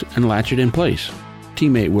T-post, and latch it in place.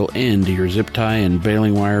 T-Mate will end your zip tie and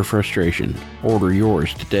baling wire frustration. Order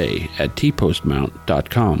yours today at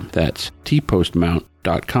tpostmount.com. That's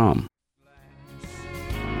tpostmount.com.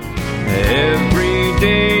 Every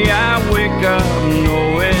day I wake up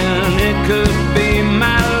knowing it could be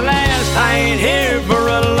my last. I ain't here for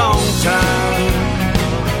a long time.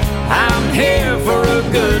 I'm here for a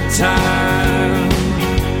good time.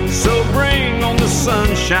 So bring on the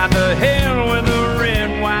sunshine, to hell with the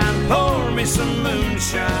red wine, pour me some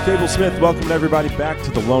moonshine. Cable Smith, welcome everybody back to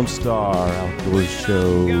the Lone Star Outdoors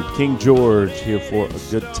Show. King George here for a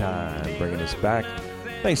good time, bringing us back.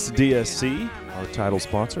 Thanks to DSC, our title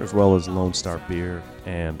sponsor, as well as Lone Star Beer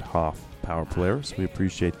and Hoff Power Polaris. We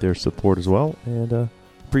appreciate their support as well, and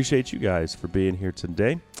appreciate you guys for being here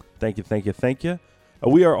today. Thank you, thank you, thank you.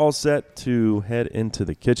 We are all set to head into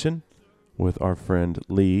the kitchen with our friend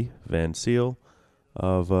Lee Van Seal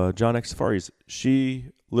of John X Safaris.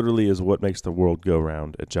 She literally is what makes the world go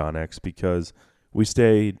round at John X, because we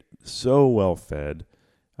stayed so well fed.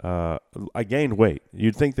 I gained weight.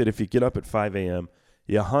 You'd think that if you get up at 5 a.m.,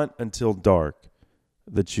 you hunt until dark,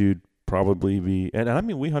 that you'd probably be, and I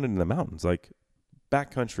mean, we hunted in the mountains, like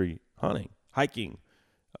backcountry hunting, hiking,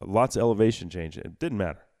 lots of elevation change. It didn't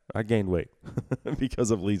matter. I gained weight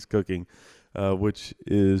because of Lee's cooking, which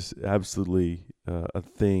is absolutely a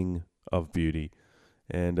thing of beauty.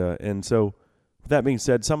 And so, with that being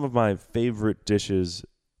said, some of my favorite dishes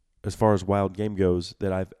as far as wild game goes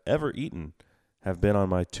that I've ever eaten have been on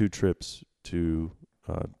my 2 trips to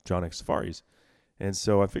John X Safaris. And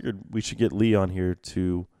so I figured we should get Lee on here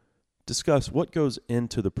to discuss what goes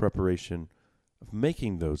into the preparation of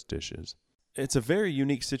making those dishes. It's a very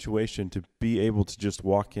unique situation to be able to just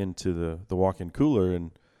walk into the walk-in cooler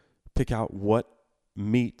and pick out what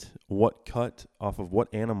meat, what cut off of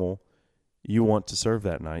what animal you want to serve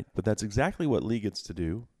that night. But that's exactly what Lee gets to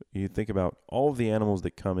do. You think about all of the animals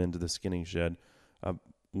that come into the skinning shed.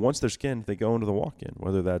 Once they're skinned, they go into the walk-in,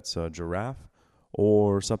 whether that's a giraffe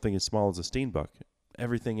or something as small as a steenbuck,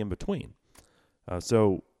 everything in between.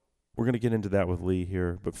 So we're going to get into that with Lee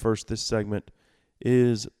here. But first, this segment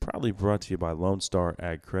is probably brought to you by Lone Star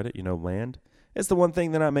Ag Credit. You know, land, it's the one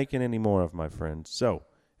thing they're not making any more of, my friends. So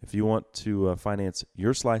if you want to finance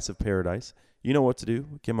your slice of paradise, you know what to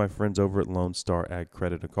do. Give my friends over at Lone Star Ag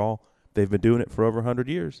Credit a call. They've been doing it for over 100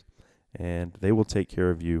 years, and they will take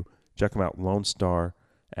care of you. Check them out,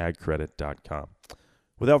 LoneStarAgCredit.com.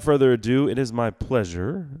 Without further ado, it is my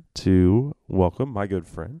pleasure to welcome my good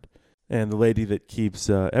friend and the lady that keeps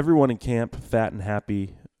everyone in camp fat and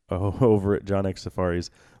happy over at John X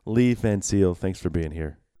Safaris, Lee Van Seal. Thanks for being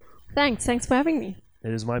here. Thanks for having me.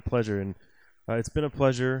 It is my pleasure, and it's been a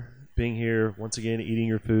pleasure being here once again, eating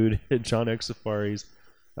your food at John X Safaris,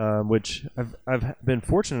 which I've been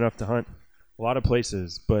fortunate enough to hunt a lot of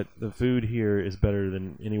places, but the food here is better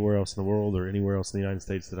than anywhere else in the world or anywhere else in the United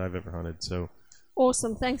States that I've ever hunted. So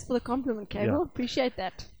awesome. Thanks for the compliment, Cable. Yeah. Appreciate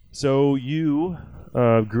that. So you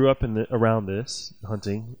grew up around this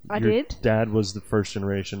hunting. Your did. Dad was the first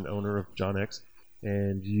generation owner of John X,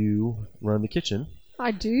 and you run the kitchen.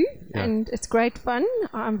 I do, Yeah. and it's great fun.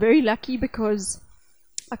 I'm very lucky because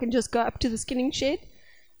I can just go up to the skinning shed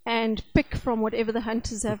and pick from whatever the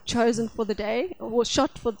hunters have chosen for the day or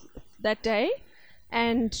shot for that day.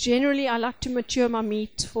 And generally, I like to mature my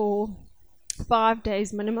meat for 5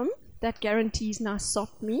 days minimum. that guarantees nice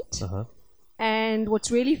soft meat. Uh-huh. And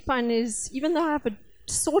what's really fun is, even though I have a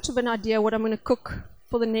sort of an idea what I'm going to cook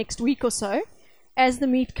for the next week or so, as the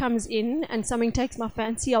meat comes in and something takes my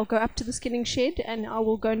fancy, I'll go up to the skinning shed and I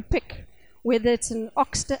will go and pick, whether it's a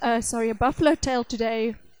buffalo tail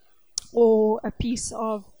today, or a piece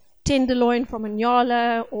of tenderloin from a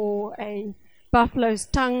nyala, or a buffalo's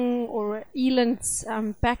tongue, or an eland's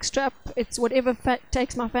backstrap. It's whatever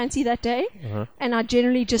takes my fancy that day. Uh-huh. And I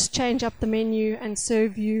generally just change up the menu and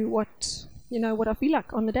serve you what I feel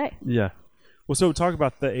like on the day. Yeah. Well, so talk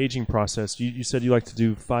about the aging process. You said you like to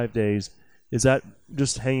do 5 days. Is that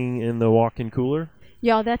just hanging in the walk-in cooler?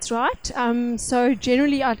 Yeah, that's right. So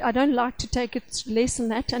generally, I don't like to take it less than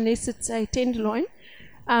that unless it's a tenderloin.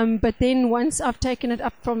 But then once I've taken it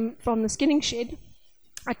up from the skinning shed,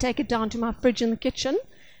 I take it down to my fridge in the kitchen.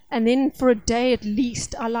 And then for a day at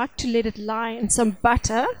least, I like to let it lie in some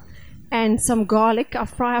butter and some garlic. I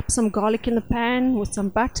fry up some garlic in the pan with some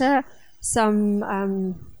butter,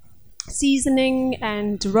 some seasoning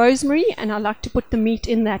and rosemary, and I like to put the meat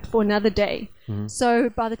in that for another day. Mm-hmm. So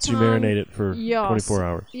by the time you marinate it for 24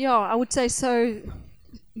 hours. Yeah, I would say so.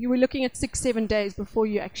 You were looking at 6-7 days before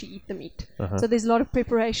you actually eat the meat. Uh-huh. So there's a lot of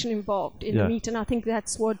preparation involved in the meat, and I think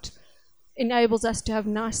that's what enables us to have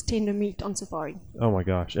nice tender meat on safari. Oh my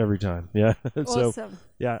gosh, every time. Yeah. Awesome.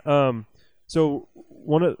 So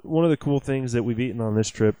one of the cool things that we've eaten on this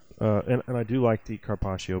trip, and I do like to eat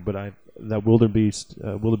carpaccio, but that wildebeest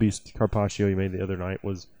carpaccio you made the other night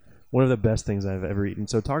was one of the best things I've ever eaten.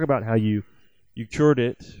 So talk about how you cured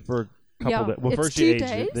it for a couple days. Well, first you aged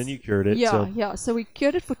it, then you cured it. So we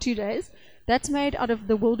cured it for 2 days. That's made out of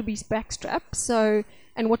the wildebeest backstrap. So,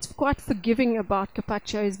 and what's quite forgiving about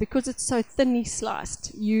carpaccio is because it's so thinly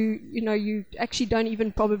sliced, you actually don't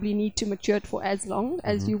even probably need to mature it for as long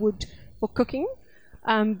as you would for cooking.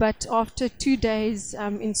 But after 2 days,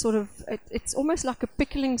 it's almost like a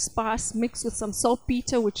pickling spice mixed with some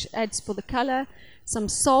saltpeter, which adds for the color, some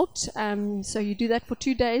salt. So you do that for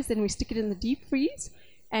 2 days, then we stick it in the deep freeze,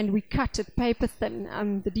 and we cut it paper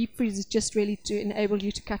thin. The deep freeze is just really to enable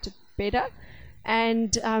you to cut it better.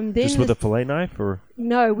 And then just with a fillet knife, or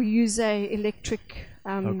no, we use a electric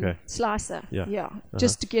slicer.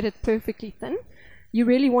 Just to get it perfectly thin. You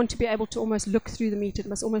really want to be able to almost look through the meat. It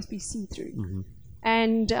must almost be see-through. Mm-hmm.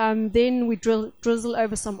 And then we drizzle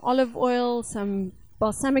over some olive oil, some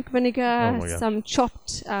balsamic vinegar, some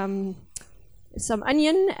chopped, some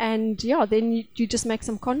onion, and then you just make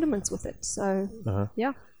some condiments with it. So,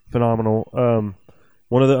 phenomenal.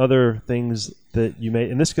 One of the other things that you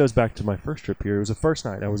made, and this goes back to my first trip here, it was the first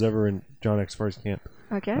night I was ever in John X First Camp.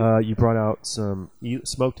 Okay. You brought out some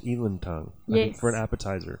smoked eland tongue I think, for an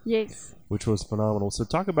appetizer. Yes. Which was phenomenal. So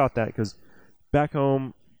talk about that, because back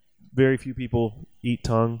home, very few people eat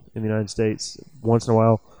tongue in the United States. Once in a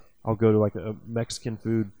while, I'll go to like a Mexican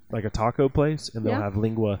food, like a taco place, and they'll have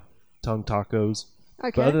lingua tongue tacos.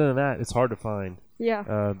 Okay. But other than that, it's hard to find.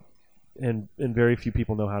 Yeah. And very few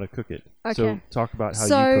people know how to cook it. Okay. So talk about how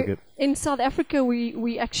you cook it. In South Africa,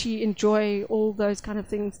 we actually enjoy all those kind of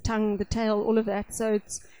things, tongue, the tail, all of that. So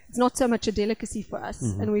it's not so much a delicacy for us,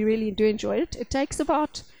 and we really do enjoy it. It takes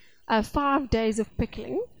about 5 days of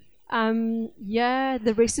pickling.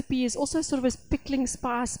 The recipe is also sort of a pickling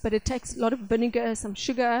spice, but it takes a lot of vinegar, some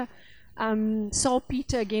sugar,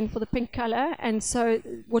 saltpeter again for the pink color. And so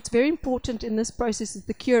what's very important in this process is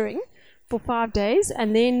the curing for 5 days,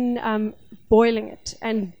 and then boiling it.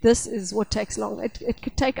 And this is what takes long. It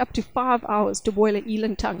could take up to 5 hours to boil an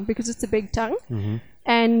eland tongue because it's a big tongue. Mm-hmm.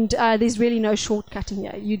 And there's really no shortcutting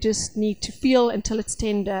here. You just need to feel until it's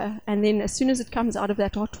tender, and then as soon as it comes out of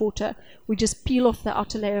that hot water, we just peel off the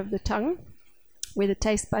outer layer of the tongue where the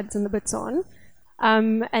taste buds and the bits are on,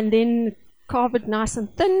 and then carve it nice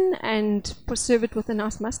and thin and serve it with a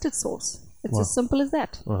nice mustard sauce. It's as simple as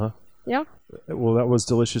that. Yeah. Well, that was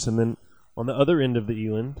delicious. And then on the other end of the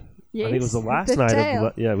eland, I think it was the last night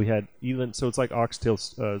of we had eland. So it's like oxtail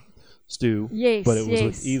stew, but it was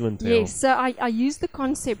with eland tail. Yes, so I use the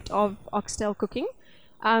concept of oxtail cooking.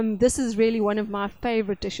 This is really one of my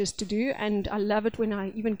favorite dishes to do, and I love it when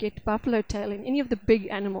I even get buffalo tail in any of the big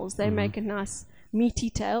animals. They make a nice meaty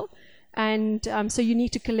tail, and so you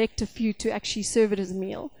need to collect a few to actually serve it as a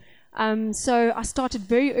meal. So I started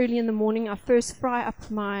very early in the morning. I first fry up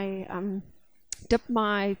dip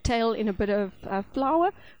my tail in a bit of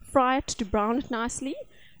flour, fry it to brown it nicely,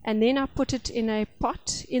 and then I put it in a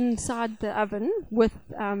pot inside the oven with,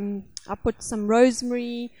 I put some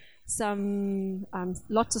rosemary, some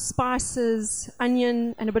lots of spices,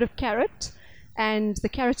 onion, and a bit of carrot. And the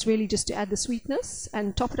carrot's really just to add the sweetness,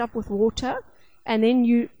 and top it up with water. and then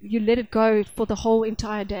you let it go for the whole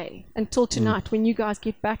entire day until tonight when you guys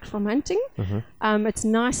get back from hunting. It's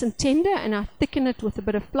nice and tender, and I thicken it with a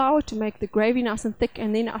bit of flour to make the gravy nice and thick.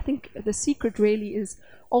 And then I think the secret really is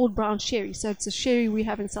old brown sherry. So it's a sherry we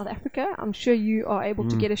have in South Africa. I'm sure you are able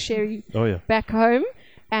to get a sherry back home,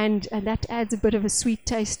 and that adds a bit of a sweet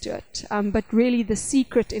taste to it. But really the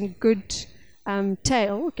secret in good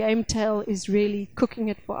game tail is really cooking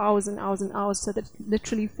it for hours and hours and hours so that it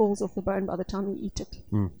literally falls off the bone by the time you eat it.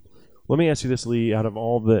 Let me ask you this, Lee. Out of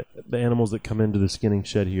all the animals that come into the skinning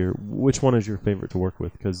shed here, which one is your favorite to work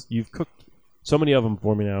with? Because you've cooked so many of them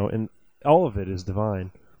for me now, and all of it is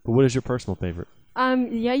divine. But what is your personal favorite?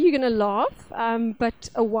 Yeah, you're going to laugh, but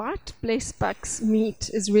a white blesbuck's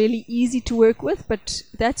meat is really easy to work with, but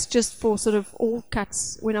that's just for sort of all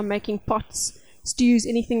cuts when I'm making pots, stews,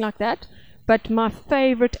 anything like that. But my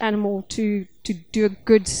favorite animal to do a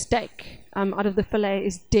good steak out of the fillet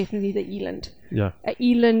is definitely the eland. Yeah. An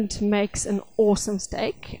eland makes an awesome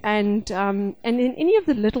steak, and then any of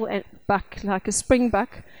the little buck, like a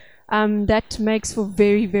springbuck, that makes for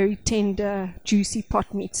very, very tender, juicy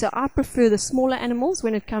pot meat. So I prefer the smaller animals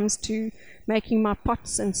when it comes to making my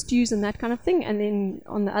pots and stews and that kind of thing. And then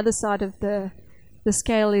on the other side of the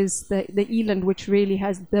scale is the eland, which really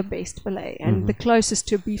has the best fillet and the closest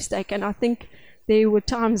to a beefsteak. And I think there were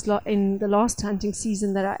times in the last hunting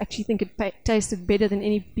season that I actually think it tasted better than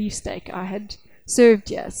any beefsteak I had served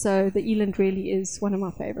here. So the eland really is one of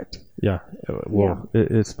my favorite. Yeah, well,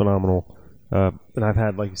 it's phenomenal. And I've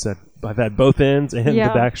had, like you said, I've had both ends and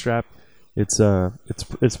the back strap. It's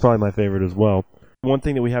probably my favorite as well. One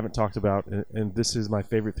thing that we haven't talked about, and this is my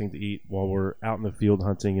favorite thing to eat while we're out in the field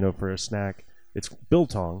hunting, for a snack. It's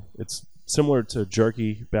biltong. It's similar to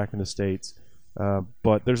jerky back in the States,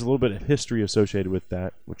 but there's a little bit of history associated with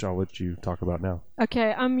that, which I'll let you talk about now.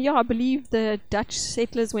 Okay. I believe the Dutch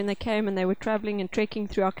settlers, when they came and they were traveling and trekking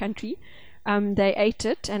through our country, they ate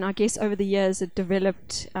it, and I guess over the years it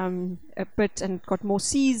developed a bit and got more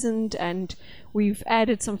seasoned, and we've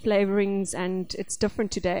added some flavorings, and it's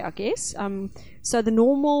different today, I guess. So the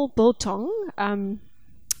normal biltong,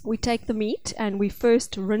 we take the meat and we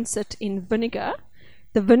first rinse it in vinegar.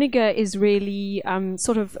 The vinegar is really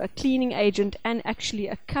sort of a cleaning agent and actually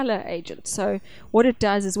a color agent. So what it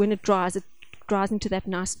does is when it dries into that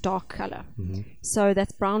nice dark color. So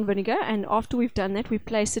that's brown vinegar, and after we've done that, we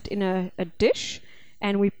place it in a dish,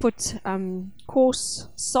 and we put coarse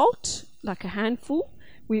salt, like a handful.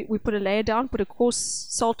 We put a layer down, put a coarse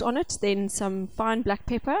salt on it, then some fine black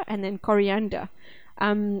pepper, and then coriander.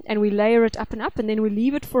 And we layer it up, and then we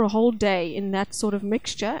leave it for a whole day in that sort of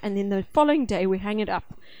mixture, and then the following day we hang it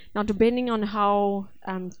up. Now, depending on how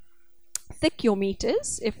thick your meat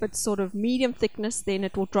is, if it's sort of medium thickness, then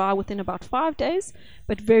it will dry within about 5 days,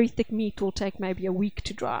 but very thick meat will take maybe a week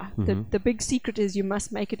to dry. The big secret is you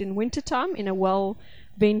must make it in wintertime in a well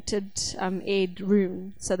vented aired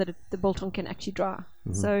room so that the biltong can actually dry.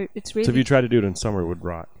 So it's really... So if you try to do it in summer, it would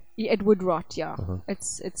rot? Yeah, it would rot, yeah.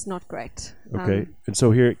 It's not great. Okay. And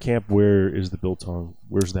so here at camp, where is the biltong?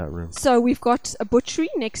 Where's that room? So we've got a butchery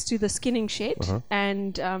next to the skinning shed,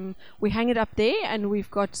 and we hang it up there, and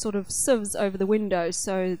we've got sort of sieves over the windows,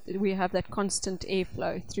 so we have that constant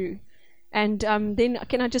airflow through. And then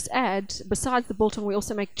can I just add, besides the biltong, we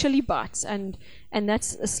also make chili bites, and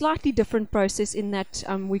that's a slightly different process in that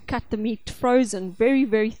we cut the meat frozen very,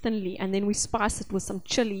 very thinly, and then we spice it with some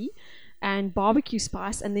chili and barbecue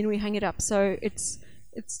spice, and then we hang it up. So it's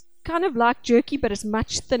kind of like jerky, but it's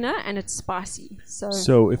much thinner and it's spicy.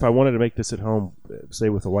 So if I wanted to make this at home, say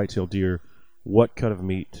with a whitetail deer, what cut of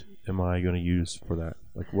meat am I going to use for that?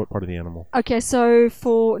 Like what part of the animal? Okay, so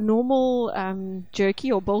for normal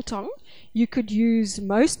jerky or biltong, you could use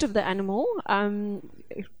most of the animal.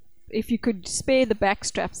 If you could spare the back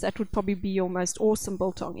straps, that would probably be your most awesome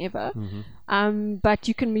biltong ever. But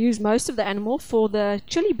you can use most of the animal. For the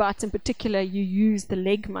chili bites in particular, you use the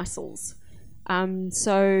leg muscles.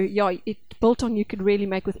 Biltong you could really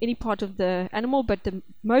make with any part of the animal, but the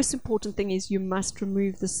most important thing is you must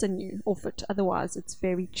remove the sinew off it. Otherwise, it's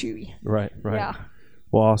very chewy. Right. Yeah.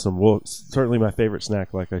 Well, awesome. Well, it's certainly my favorite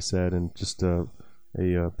snack, like I said, and just a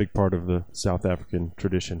big part of the South African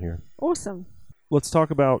tradition here. Awesome. Let's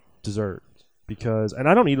talk about dessert, and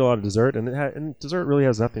I don't eat a lot of dessert, and dessert really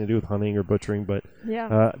has nothing to do with hunting or butchering, but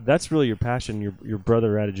that's really your passion. Your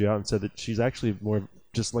brother ratted you out and said that she's actually more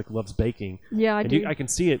just like loves baking. Yeah, I do. I can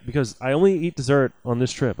see it because I only eat dessert on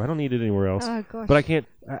this trip. I don't eat it anywhere else. Oh gosh. But I can't.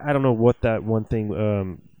 I don't know what that one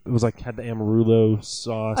thing. It was like had the Amarillo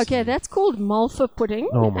sauce. Okay, that's called malva pudding.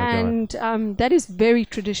 Oh my God. And that is very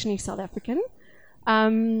traditionally South African.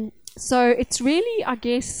 So it's really, I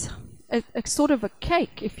guess, a sort of a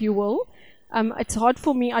cake, if you will. It's hard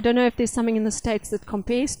for me. I don't know if there's something in the States that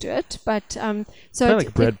compares to it, but so kind of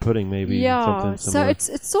like bread pudding, maybe. Yeah, something so similar.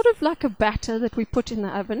 it's sort of like a batter that we put in the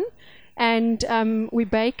oven, and we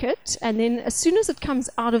bake it, and then as soon as it comes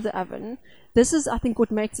out of the oven, this is, I think,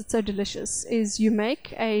 what makes it so delicious, is you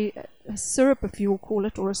make a syrup, if you will call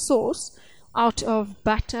it, or a sauce, out of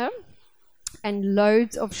butter and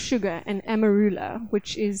loads of sugar and amarula,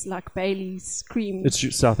 which is like Bailey's cream.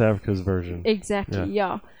 It's South Africa's version. Exactly,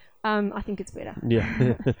 yeah. I think it's better.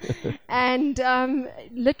 Yeah. And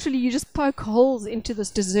literally you just poke holes into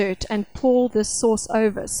this dessert and pour this sauce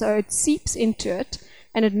over. So it seeps into it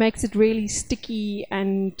and it makes it really sticky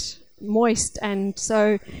and moist. And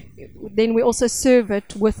so then we also serve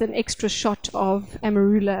it with an extra shot of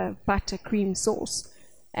amarula butter cream sauce.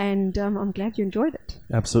 And I'm glad you enjoyed it.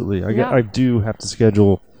 Absolutely. I do have to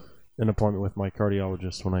schedule an appointment with my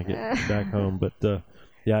cardiologist when I get back home. But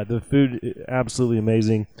yeah, the food, absolutely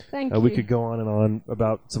amazing. Thank you. We could go on and on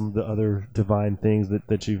about some of the other divine things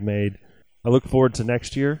that you've made. I look forward to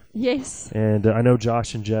next year. Yes. And I know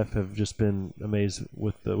Josh and Jeff have just been amazed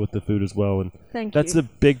with the food as well. And Thank you. that's a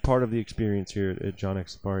big part of the experience here at John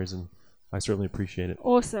X Safaris, and I certainly appreciate it.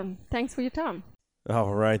 Awesome. Thanks for your time.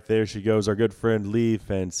 All right, there she goes, our good friend Lee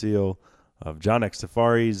Van Seal of John X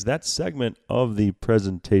Safaris. That segment of the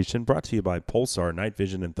presentation brought to you by Pulsar Night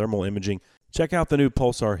Vision and Thermal Imaging. Check out the new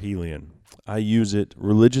Pulsar Helion. I use it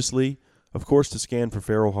religiously, of course, to scan for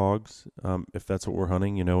feral hogs, if that's what we're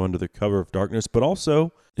hunting, under the cover of darkness. But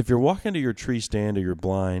also, if you're walking to your tree stand or your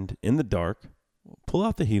blind in the dark, pull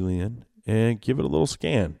out the Helion and give it a little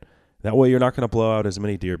scan. That way you're not going to blow out as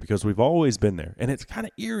many deer, because we've always been there. And it's kind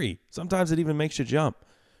of eerie. Sometimes it even makes you jump.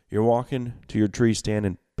 You're walking to your tree stand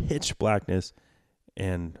in pitch blackness,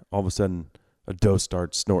 and all of a sudden a doe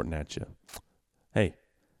starts snorting at you. Hey,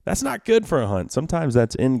 that's not good for a hunt. Sometimes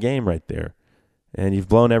that's in game right there, and you've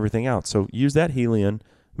blown everything out. So use that Helion.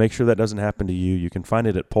 Make sure that doesn't happen to you. You can find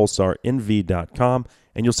it at pulsarnv.com,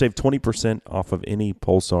 and you'll save 20% off of any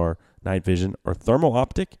Pulsar night vision or thermal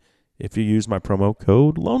optic if you use my promo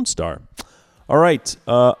code Lone Star. All right,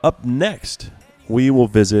 up next, we will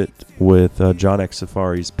visit with John X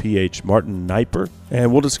Safaris PH Martin Kniper,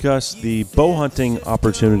 and we'll discuss the bow hunting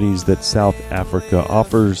opportunities that South Africa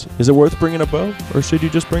offers. Is it worth bringing a bow, or should you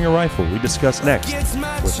just bring a rifle? We discuss next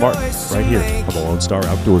with Martin right here on the Lone Star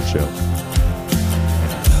Outdoors Show.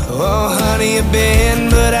 Oh, honey, you bend,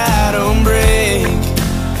 but I don't break.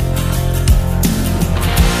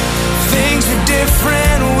 Things are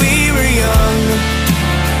different when we were young.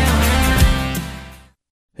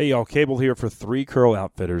 Hey y'all, Cable here for 3 Curl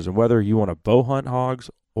Outfitters, and whether you want to bow hunt hogs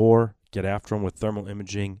or get after them with thermal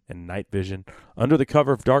imaging and night vision, under the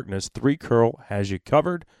cover of darkness, 3 Curl has you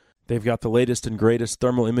covered. They've got the latest and greatest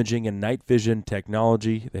thermal imaging and night vision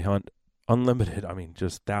technology. They hunt unlimited,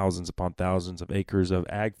 just thousands upon thousands of acres of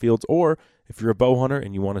ag fields, or if you're a bow hunter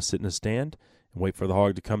and you want to sit in a stand and wait for the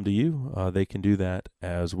hog to come to you, they can do that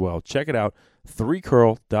as well. Check it out,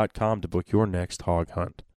 3curl.com to book your next hog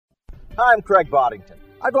hunt. Hi, I'm Craig Boddington.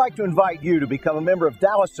 I'd like to invite you to become a member of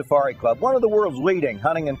Dallas Safari Club, one of the world's leading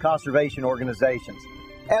hunting and conservation organizations.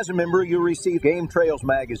 As a member, you'll receive Game Trails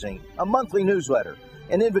magazine, a monthly newsletter,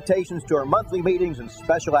 and invitations to our monthly meetings and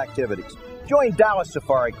special activities. Join Dallas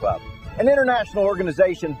Safari Club, an international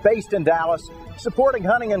organization based in Dallas, supporting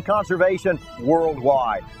hunting and conservation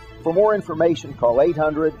worldwide. For more information, call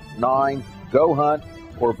 800-9-GO-HUNT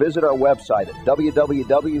or visit our website at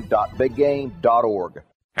www.biggame.org.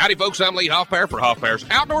 Howdy, folks. I'm Lee Hoffpauir for Hoffpaur's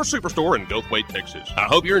Outdoor Superstore in Goldthwaite, Texas. I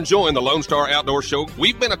hope you're enjoying the Lone Star Outdoor Show.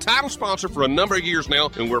 We've been a title sponsor for a number of years now,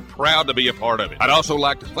 and we're proud to be a part of it. I'd also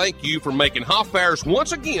like to thank you for making Hoffpaur's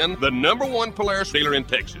once again the #1 Polaris dealer in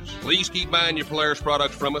Texas. Please keep buying your Polaris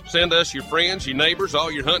products from us. Send us your friends, your neighbors, all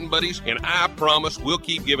your hunting buddies, and I promise we'll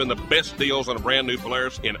keep giving the best deals on a brand new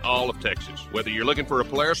Polaris in all of Texas. Whether you're looking for a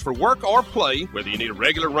Polaris for work or play, whether you need a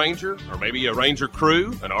regular Ranger or maybe a Ranger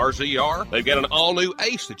Crew, an RZR, they've got an all-new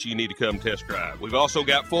Ace that you need to come test drive. We've also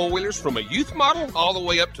got four-wheelers from a youth model all the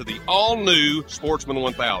way up to the all-new Sportsman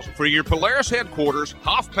 1000. For your Polaris headquarters,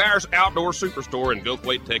 Hoffpaur's Outdoor Superstore in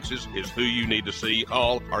Goldthwaite, Texas is who you need to see.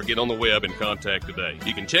 Call or get on the web and contact today.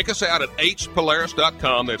 You can check us out at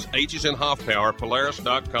hpolaris.com. That's H is in Hoffpauir,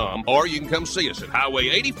 Polaris.com. Or you can come see us at Highway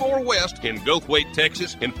 84 West in Goldthwaite,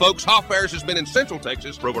 Texas. And folks, Hoffpaur's has been in Central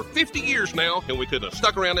Texas for over 50 years now, and we couldn't have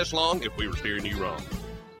stuck around this long if we were steering you wrong.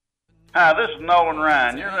 Hi, this is Nolan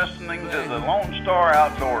Ryan. You're listening to the Lone Star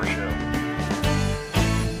Outdoor Show.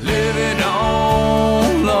 Living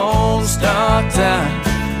on Lone Star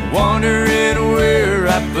time, wondering where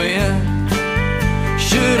I've been.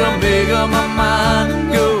 Should I make up my mind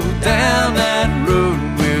and go down that road?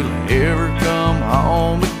 Will I ever come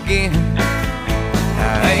home again?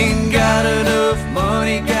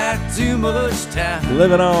 too much time.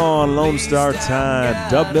 Living on Lone Star Time.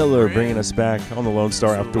 Dub Miller bringing us back on the Lone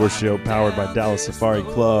Star Outdoor Show, powered by Dallas Safari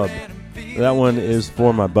Club. That one is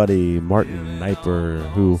for my buddy Martin Kniper,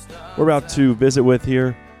 who we're about to visit with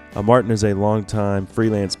here. Martin is a longtime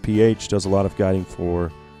freelance PH, does a lot of guiding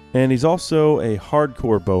for, and he's also a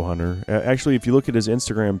hardcore bow hunter. Actually, if you look at his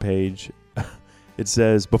Instagram page, it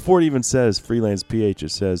says, before it even says freelance PH, it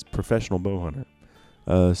says professional bow hunter.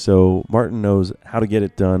 So Martin knows how to get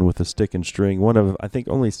it done with a stick and string. One of, I think,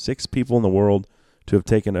 only 6 people in the world to have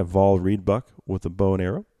taken a Vaal Reedbuck with a bow and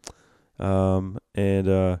arrow.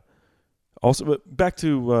 Also, but back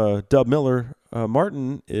to Dub Miller,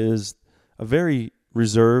 Martin is a very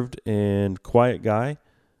reserved and quiet guy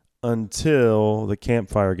until the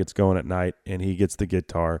campfire gets going at night and he gets the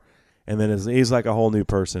guitar. And then he's like a whole new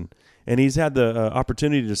person. And he's had the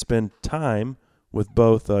opportunity to spend time with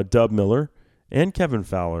both Dub Miller and Kevin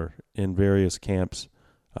Fowler in various camps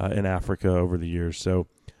in Africa over the years. So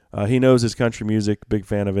he knows his country music, big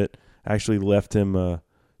fan of it. Actually left him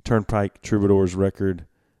Turnpike Troubadour's record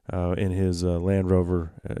in his Land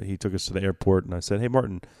Rover. He took us to the airport, and I said, hey,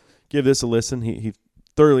 Martin, give this a listen. He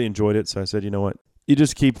thoroughly enjoyed it, so I said, you know what? You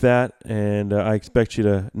just keep that, and I expect you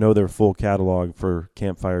to know their full catalog for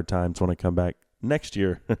campfire times when I come back next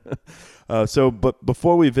year. But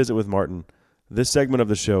before we visit with Martin, this segment of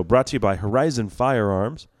the show brought to you by Horizon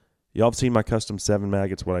Firearms. Y'all have seen my custom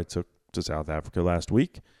 7-mag. It's what I took to South Africa last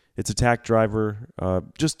week. It's a tack driver.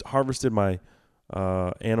 Just harvested my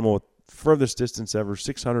animal with furthest distance ever,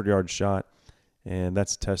 600-yard shot, and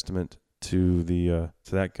that's a testament to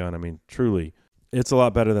that gun. I mean, truly, it's a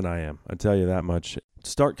lot better than I am. I tell you that much.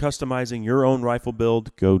 Start customizing your own rifle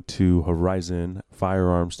build. Go to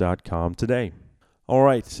horizonfirearms.com today. All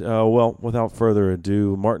right. Well, without further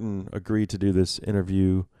ado, Martin agreed to do this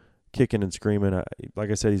interview, kicking and screaming.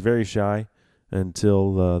 Like I said, he's very shy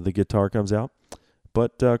until the guitar comes out.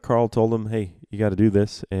 But Carl told him, hey, you got to do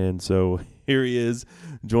this. And so here he is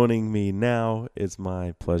joining me now. It's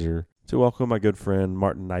my pleasure to welcome my good friend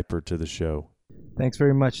Martin Kniper to the show. Thanks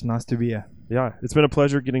very much. Nice to be here. Yeah, it's been a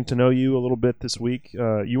pleasure getting to know you a little bit this week.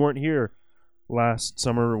 You weren't here last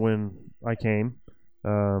summer when I came,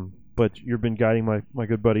 but you've been guiding my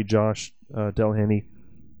good buddy Josh Delhenny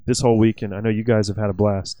this whole week, and I know you guys have had a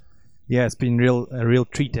blast. Yeah, it's been a real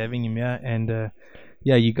treat having him here, and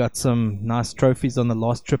you got some nice trophies on the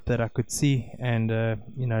last trip that I could see, and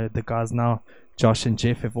the guys now, Josh and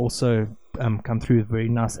Jeff, have also come through with very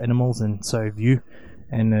nice animals, and so have you.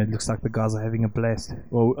 And it looks like the guys are having a blast.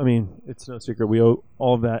 Well, I mean, it's no secret. We owe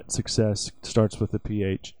all of that success starts with the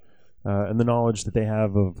PH and the knowledge that they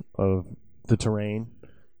have of the terrain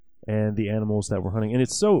and the animals that we're hunting. And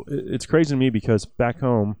it's crazy to me because back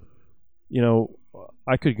home,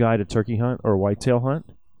 I could guide a turkey hunt or a whitetail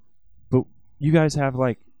hunt, but you guys have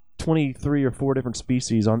like 23 or 4 different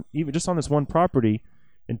species on even just on this one property,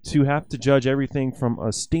 and to have to judge everything from a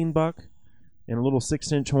steenbuck and a little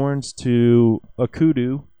 6-inch horns to a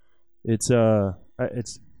kudu, there's a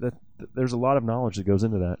lot of knowledge that goes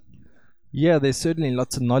into that. Yeah, there's certainly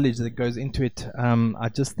lots of knowledge that goes into it. I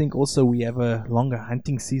just think also we have a longer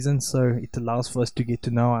hunting season, so it allows for us to get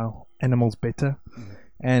to know our animals better. Mm-hmm.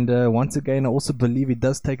 And once again, I also believe it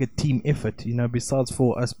does take a team effort. Besides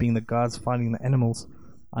for us being the guys finding the animals,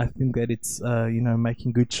 I think that it's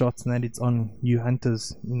making good shots, and that it's on you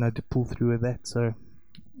hunters, to pull through with that. So.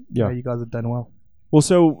 Yeah, you guys have done well. Well,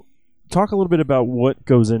 so talk a little bit about what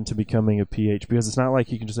goes into becoming a PH, because it's not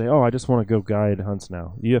like you can just say, "Oh, I just want to go guide hunts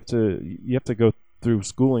now." You have to go through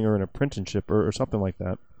schooling or an apprenticeship or something like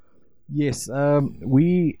that. Yes,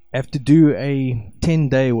 we have to do a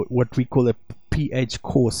 10-day what we call a PH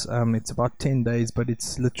course. It's about 10 days, but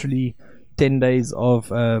it's literally 10 days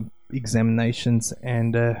of examinations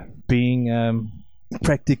and being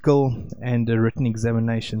practical and written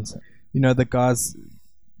examinations. The guys.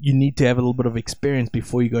 You need to have a little bit of experience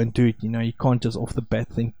before you go and do it. You can't just off the bat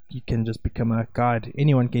think you can just become a guide.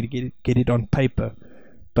 Anyone can get it on paper,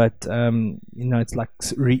 but it's like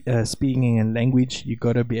speaking a language. You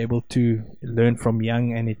got to be able to learn from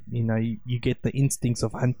young, and you get the instincts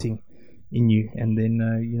of hunting in you, and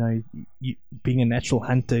then being a natural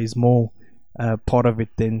hunter is more part of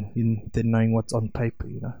it than knowing what's on paper.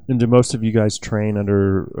 And do most of you guys train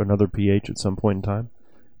under another PH at some point in time?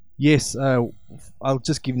 Yes, I'll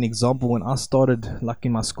just give an example. When I started, like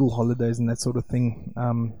in my school holidays and that sort of thing,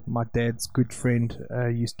 my dad's good friend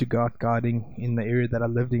used to go out guiding in the area that I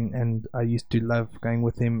lived in, and I used to love going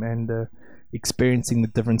with him and experiencing the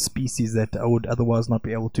different species that I would otherwise not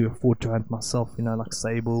be able to afford to hunt myself, like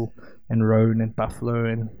sable and roan and buffalo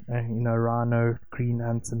and rhino, green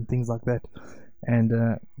hunts and things like that.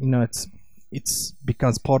 And it's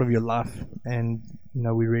becomes part of your life, and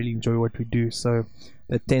we really enjoy what we do. So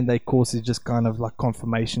the 10-day course is just kind of like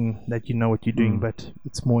confirmation that you know what you're doing, but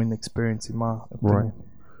it's more an experience in my opinion. Right.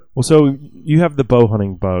 Well, so you have the bow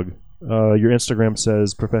hunting bug. Your Instagram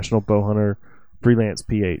says professional bow hunter, freelance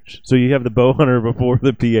PH. So you have the bow hunter before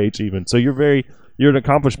the PH even. So you're an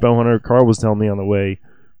accomplished bow hunter. Carl was telling me on the way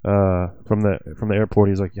from the airport,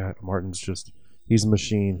 he's like, yeah, Martin's he's a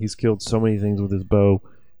machine. He's killed so many things with his bow.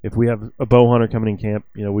 If we have a bow hunter coming in camp,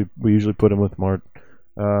 we usually put him with Mart.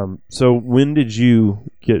 So when did you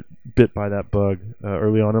get bit by that bug?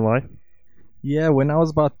 Early on in life? Yeah, when I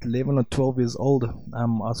was about 11 or 12 years old, I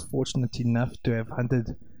was fortunate enough to have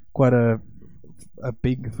hunted quite a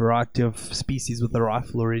big variety of species with a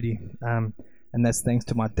rifle already. And that's thanks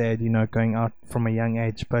to my dad, going out from a young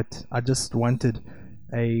age. But I just wanted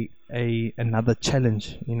another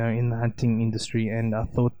challenge, in the hunting industry, and I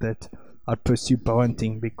thought that I'd pursue bow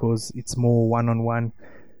hunting because it's more one-on-one.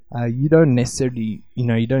 You don't necessarily,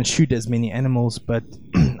 you don't shoot as many animals, but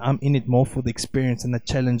I'm in it more for the experience and the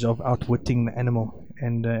challenge of outwitting the animal.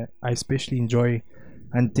 And I especially enjoy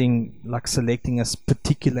hunting, like selecting a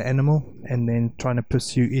particular animal and then trying to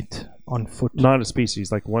pursue it on foot. Not a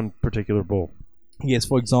species, like one particular bull. Yes,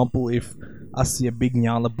 for example, if I see a big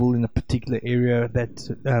Nyala bull in a particular area that,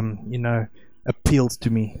 appeals to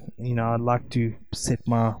me, I'd like to set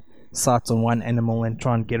my sights on one animal and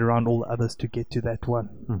try and get around all the others to get to that one.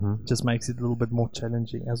 Just makes it a little bit more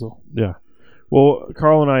challenging as well. Yeah. Well,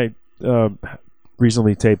 Carl and I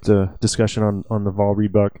recently taped a discussion on the Vaal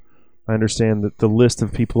Reedbuck. I understand that the list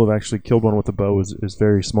of people who have actually killed one with a bow is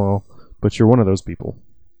very small, but you're one of those people.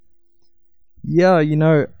 Yeah,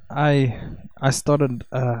 I started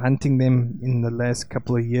hunting them in the last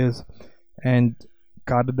couple of years and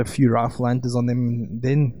guided a few rifle hunters on them, and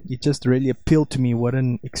then it just really appealed to me what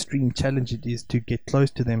an extreme challenge it is to get close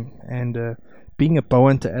to them. And being a bow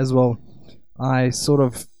hunter as well, I sort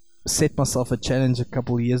of set myself a challenge a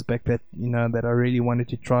couple of years back that that I really wanted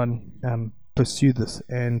to try and pursue this.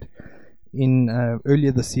 And in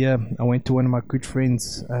earlier this year, I went to one of my good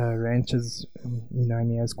friends' ranches,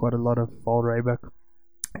 and he has quite a lot of Vaal Reedbuck,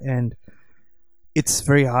 and it's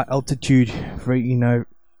very high altitude, very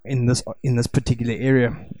in this particular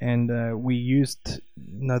area, and we used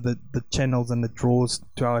the channels and the draws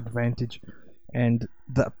to our advantage. And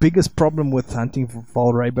the biggest problem with hunting for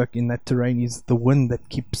Vaal Reedbuck in that terrain is the wind that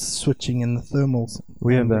keeps switching in the thermals.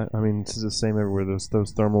 We have that. I mean, this is the same everywhere. Those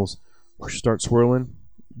thermals start swirling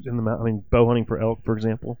in the mountain. I mean, bow hunting for elk, for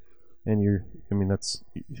example, and you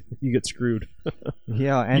get screwed.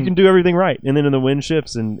 Yeah, and you can do everything right, and then in the wind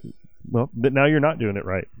shifts, but now you're not doing it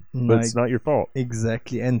right. But it's not your fault.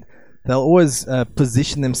 Exactly, and they'll always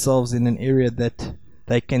position themselves in an area that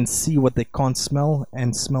they can see what they can't smell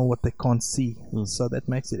and smell what they can't see. So that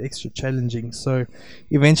makes it extra challenging. So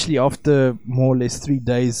eventually, after more or less 3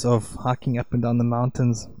 days of hiking up and down the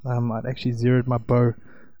mountains, I'd actually zeroed my bow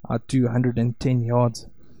out to 110 yards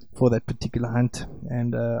for that particular hunt,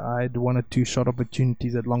 and I had 1 or 2 shot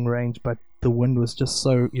opportunities at long range, but the wind was just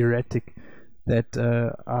so erratic that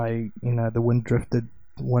the wind drifted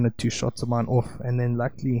 1 or 2 shots of mine off. And then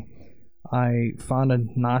luckily I found a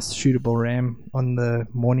nice shootable ram on the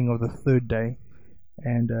morning of the 3rd day,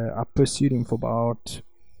 and I pursued him for about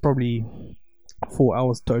probably 4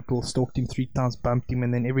 hours total, stalked him 3 times, bumped him,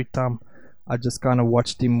 and then every time I just kind of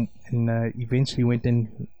watched him, and eventually went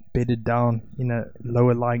and bedded down in a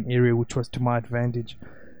lower lying area, which was to my advantage.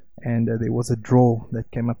 And there was a draw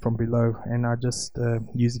that came up from below, and I just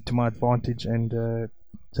used it to my advantage and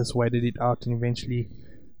just waited it out. And eventually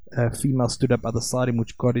a female stood up other side him,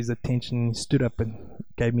 which got his attention, and he stood up and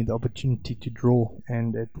gave me the opportunity to draw.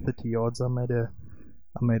 And at 30 yards I made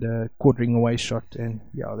a quartering away shot, and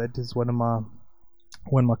yeah, that is one of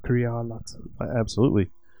my career highlights. Absolutely.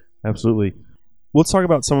 Let's talk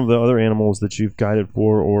about some of the other animals that you've guided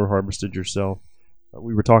for or harvested yourself.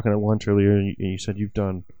 We were talking at lunch earlier, and you said you've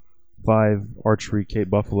done 5 archery Cape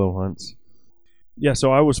Buffalo hunts. Yeah,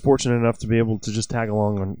 so I was fortunate enough to be able to just tag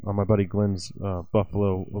along on my buddy Glenn's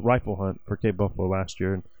buffalo rifle hunt for Cape Buffalo last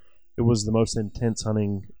year, and it was the most intense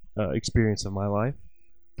hunting experience of my life,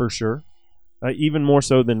 for sure. Even more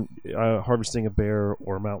so than harvesting a bear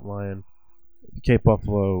or a mountain lion. Cape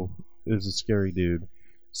Buffalo is a scary dude.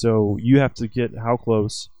 So you have to get how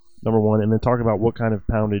close, number one, and then talk about what kind of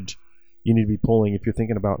poundage you need to be pulling if you're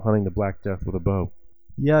thinking about hunting the Black Death with a bow.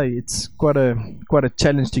 Yeah, it's quite a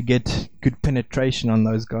challenge to get good penetration on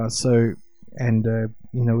those guys. So, and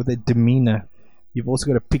with their demeanor, you've also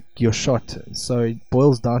got to pick your shot. So it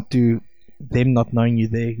boils down to them not knowing you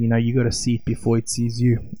there. You got to see it before it sees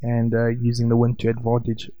you, and using the wind to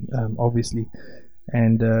advantage, obviously.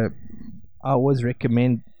 And I always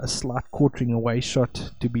recommend a slight quartering away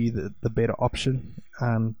shot to be the better option,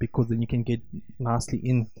 because then you can get nicely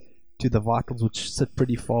in to the vitals, which sit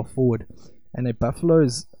pretty far forward. And a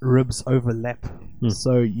buffalo's ribs overlap,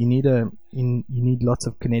 so you need lots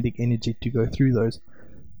of kinetic energy to go through those.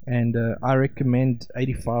 And I recommend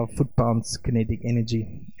 85 foot-pounds kinetic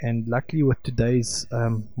energy. And luckily, with today's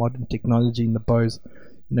modern technology in the bows,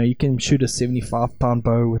 you can shoot a 75-pound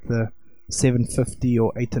bow with a 750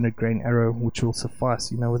 or 800 grain arrow, which will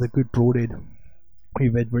suffice. With a good broadhead,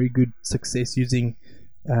 we've had very good success using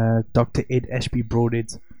Dr. Ed Ashby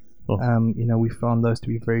broadheads. We found those to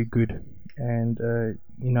be very good. And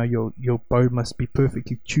your bow must be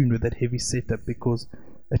perfectly tuned with that heavy setup, because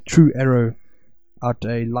a true arrow out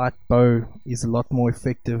a light bow is a lot more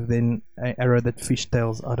effective than an arrow that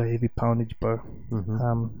fishtails out a heavy poundage bow,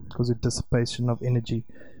 because of dissipation of energy.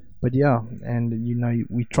 But yeah, and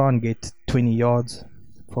we try and get 20 yards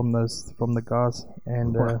from the guys,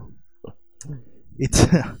 and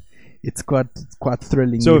it's quite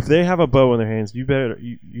thrilling. So if they have a bow in their hands, you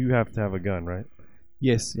have to have a gun, right?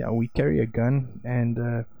 Yes, yeah, we carry a gun, and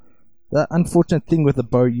the unfortunate thing with the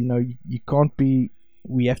bow, you can't be.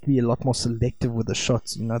 We have to be a lot more selective with the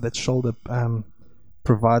shots. That shoulder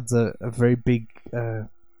provides a very big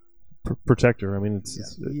protector. I mean,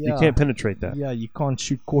 you can't penetrate that. Yeah, you can't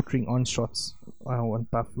shoot quartering on shots on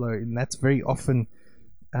buffalo, and that's very often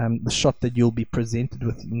the shot that you'll be presented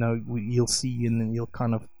with. You'll see you, and then you'll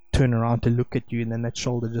kind of turn around to look at you, and then that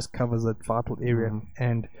shoulder just covers that vital area.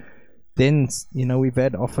 And then we've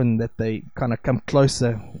had often that they kind of come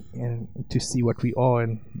closer and to see what we are,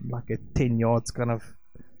 and like at 10 yards kind of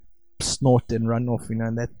snort and run off,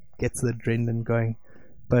 and that gets the adrenaline going.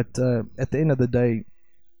 But at the end of the day,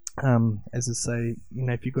 as I say,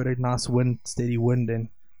 if you've got a nice steady wind, and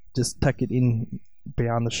just tuck it in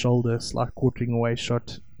behind the shoulder, slight quartering away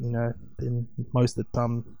shot, then most of the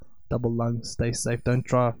time double lung, stay safe. Don't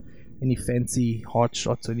try any fancy hard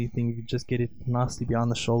shots or anything. If you just get it nicely behind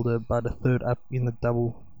the shoulder, about a third up in the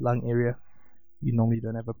double lung area, you normally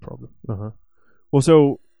don't have a problem. Well,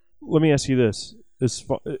 so let me ask you this: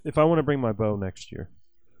 if I want to bring my bow next year,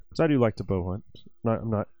 because I do like to bow hunt, I'm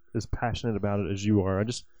not as passionate about it as you are.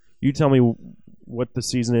 You tell me what the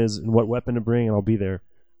season is and what weapon to bring, and I'll be there.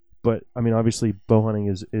 But I mean, obviously, bow hunting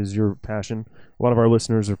is your passion. A lot of our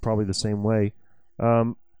listeners are probably the same way.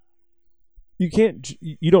 You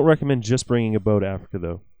don't recommend just bringing a bow to Africa,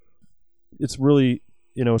 though. It's really,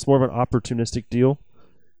 it's more of an opportunistic deal,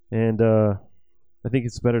 and I think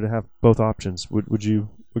it's better to have both options. Would you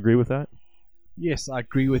agree with that? Yes, I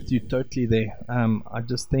agree with you totally there. I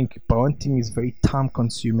just think bow hunting is very time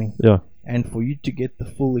consuming. Yeah. And for you to get the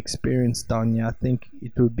full experience down here, I think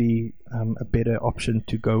it would be a better option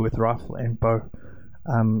to go with rifle and bow.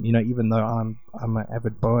 Even though I'm an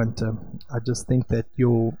avid bow hunter, I just think that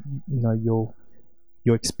your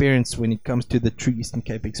experience when it comes to the true Eastern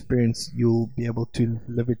Cape experience, you'll be able to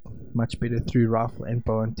live it much better through rifle and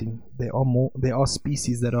bow hunting. There are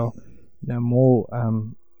species that are more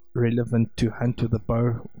relevant to hunt with a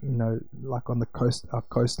bow, like on the coast, our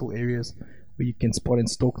coastal areas where you can spot and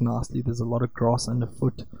stalk nicely. There's a lot of grass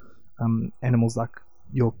underfoot. Animals like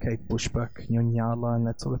your Cape bushbuck, your nyala, and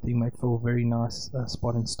that sort of thing make for very nice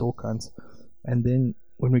spot and stalk hunts. And then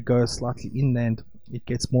when we go slightly inland, it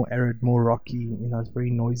gets more arid, more rocky. It's very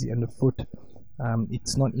noisy underfoot.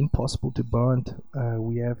 It's not impossible to bow hunt.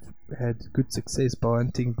 We have had good success bow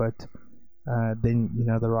hunting, but then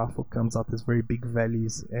the rifle comes out. There's very big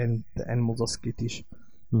valleys, and the animals are skittish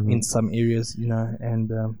in some areas.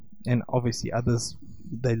 And obviously others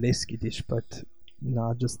they're less skittish. But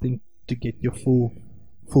I just think to get your full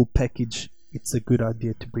package, it's a good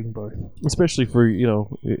idea to bring both. Especially for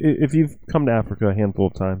if you've come to Africa a handful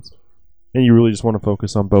of times and you really just want to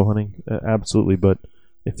focus on bow hunting, absolutely. But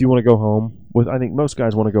if you want to go home I think most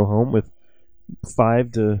guys want to go home with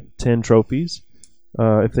 5 to 10 trophies.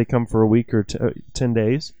 If they come for a week or 10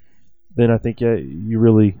 days, then I think you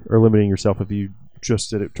really are limiting yourself if you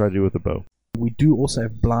just try to do it with a bow. We do also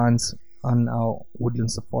have blinds on our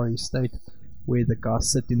woodland safari estate where the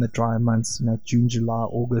guys sit in the dry months, June, July,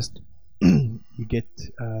 August. You get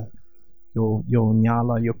your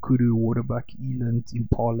nyala, your kudu, waterbuck, eland,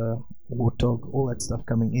 impala, warthog, all that stuff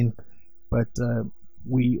coming in. But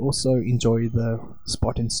we also enjoy the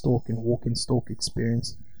spot and stalk and walk and stalk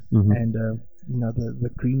experience. And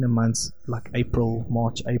the greener months like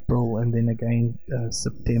March, April, and then again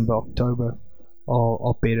September, October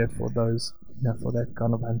are better for those, for that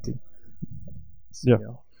kind of hunting. So, yeah.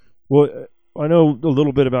 Well, I know a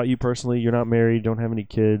little bit about you personally. You're not married, don't have any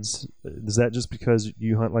kids. Is that just because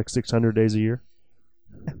you hunt like 600 days a year?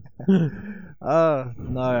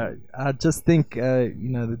 No, I just think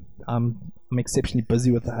that I'm exceptionally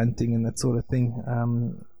busy with the hunting and that sort of thing.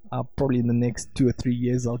 I'll probably in the next 2 or 3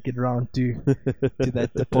 years I'll get around to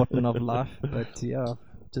that department of life. But yeah,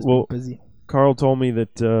 just been busy. Carl told me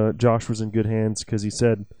that Josh was in good hands because he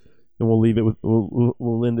said, and we'll leave it with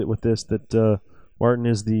we'll end it with this, that Martin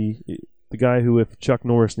is the guy who, if Chuck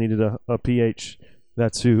Norris needed a PH,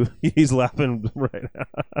 that's who he's laughing right now.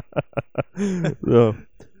 So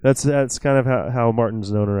that's kind of how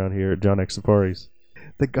Martin's known around here at John X Safaris.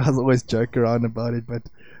 The guys always joke around about it, but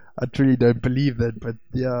I truly don't believe that. But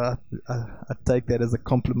yeah, I take that as a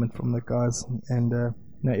compliment from the guys. And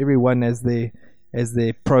everyone has their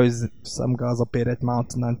pros. Some guys are better at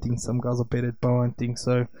mountain hunting, some guys are better at bow hunting.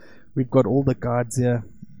 So we've got all the guides here,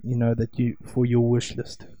 that you for your wish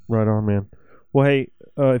list. Right on, man. Well, hey,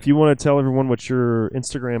 if you want to tell everyone what your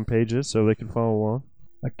Instagram page is so they can follow along.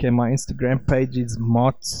 Okay, my Instagram page is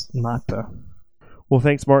Mart Sniper. Well,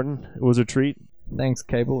 thanks, Martin. It was a treat. Thanks,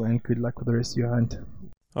 Cable, and good luck with the rest of your hunt.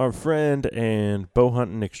 Our friend and bow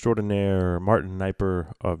hunting extraordinaire, Martin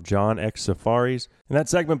Kniper of John X Safaris. And that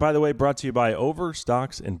segment, by the way, brought to you by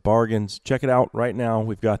Overstocks and Bargains. Check it out right now.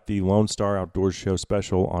 We've got the Lone Star Outdoors Show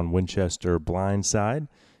special on Winchester Blindside.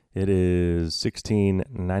 It is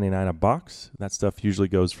 $16.99 a box. That stuff usually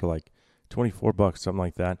goes for like $24, something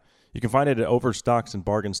like that. You can find it at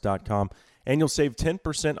overstocksandbargains.com, and you'll save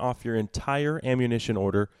 10% off your entire ammunition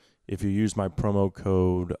order if you use my promo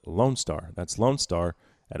code Lone Star. That's Lone Star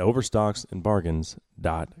at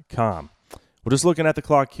overstocksandbargains.com. We're just looking at the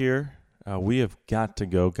clock here. We have got to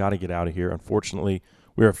go, got to get out of here. Unfortunately,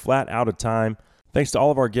 we are flat out of time. Thanks to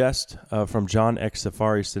all of our guests from John X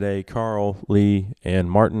Safaris today, Carl, Lee, and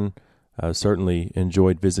Martin. Certainly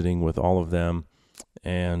enjoyed visiting with all of them.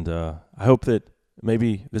 And I hope that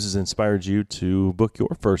maybe this has inspired you to book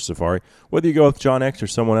your first safari. Whether you go with John X or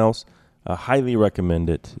someone else, highly recommend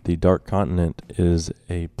it. The Dark Continent is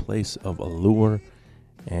a place of allure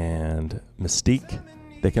and mystique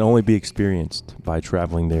that can only be experienced by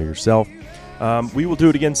traveling there yourself. We will do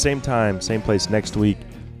it again, same time, same place next week.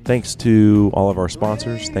 Thanks to all of our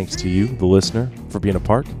sponsors. Thanks to you, the listener, for being a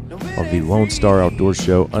part of the Lone Star Outdoors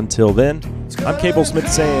Show. Until then, I'm Cable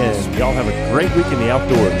Smith saying y'all have a great week in the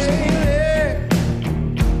outdoors.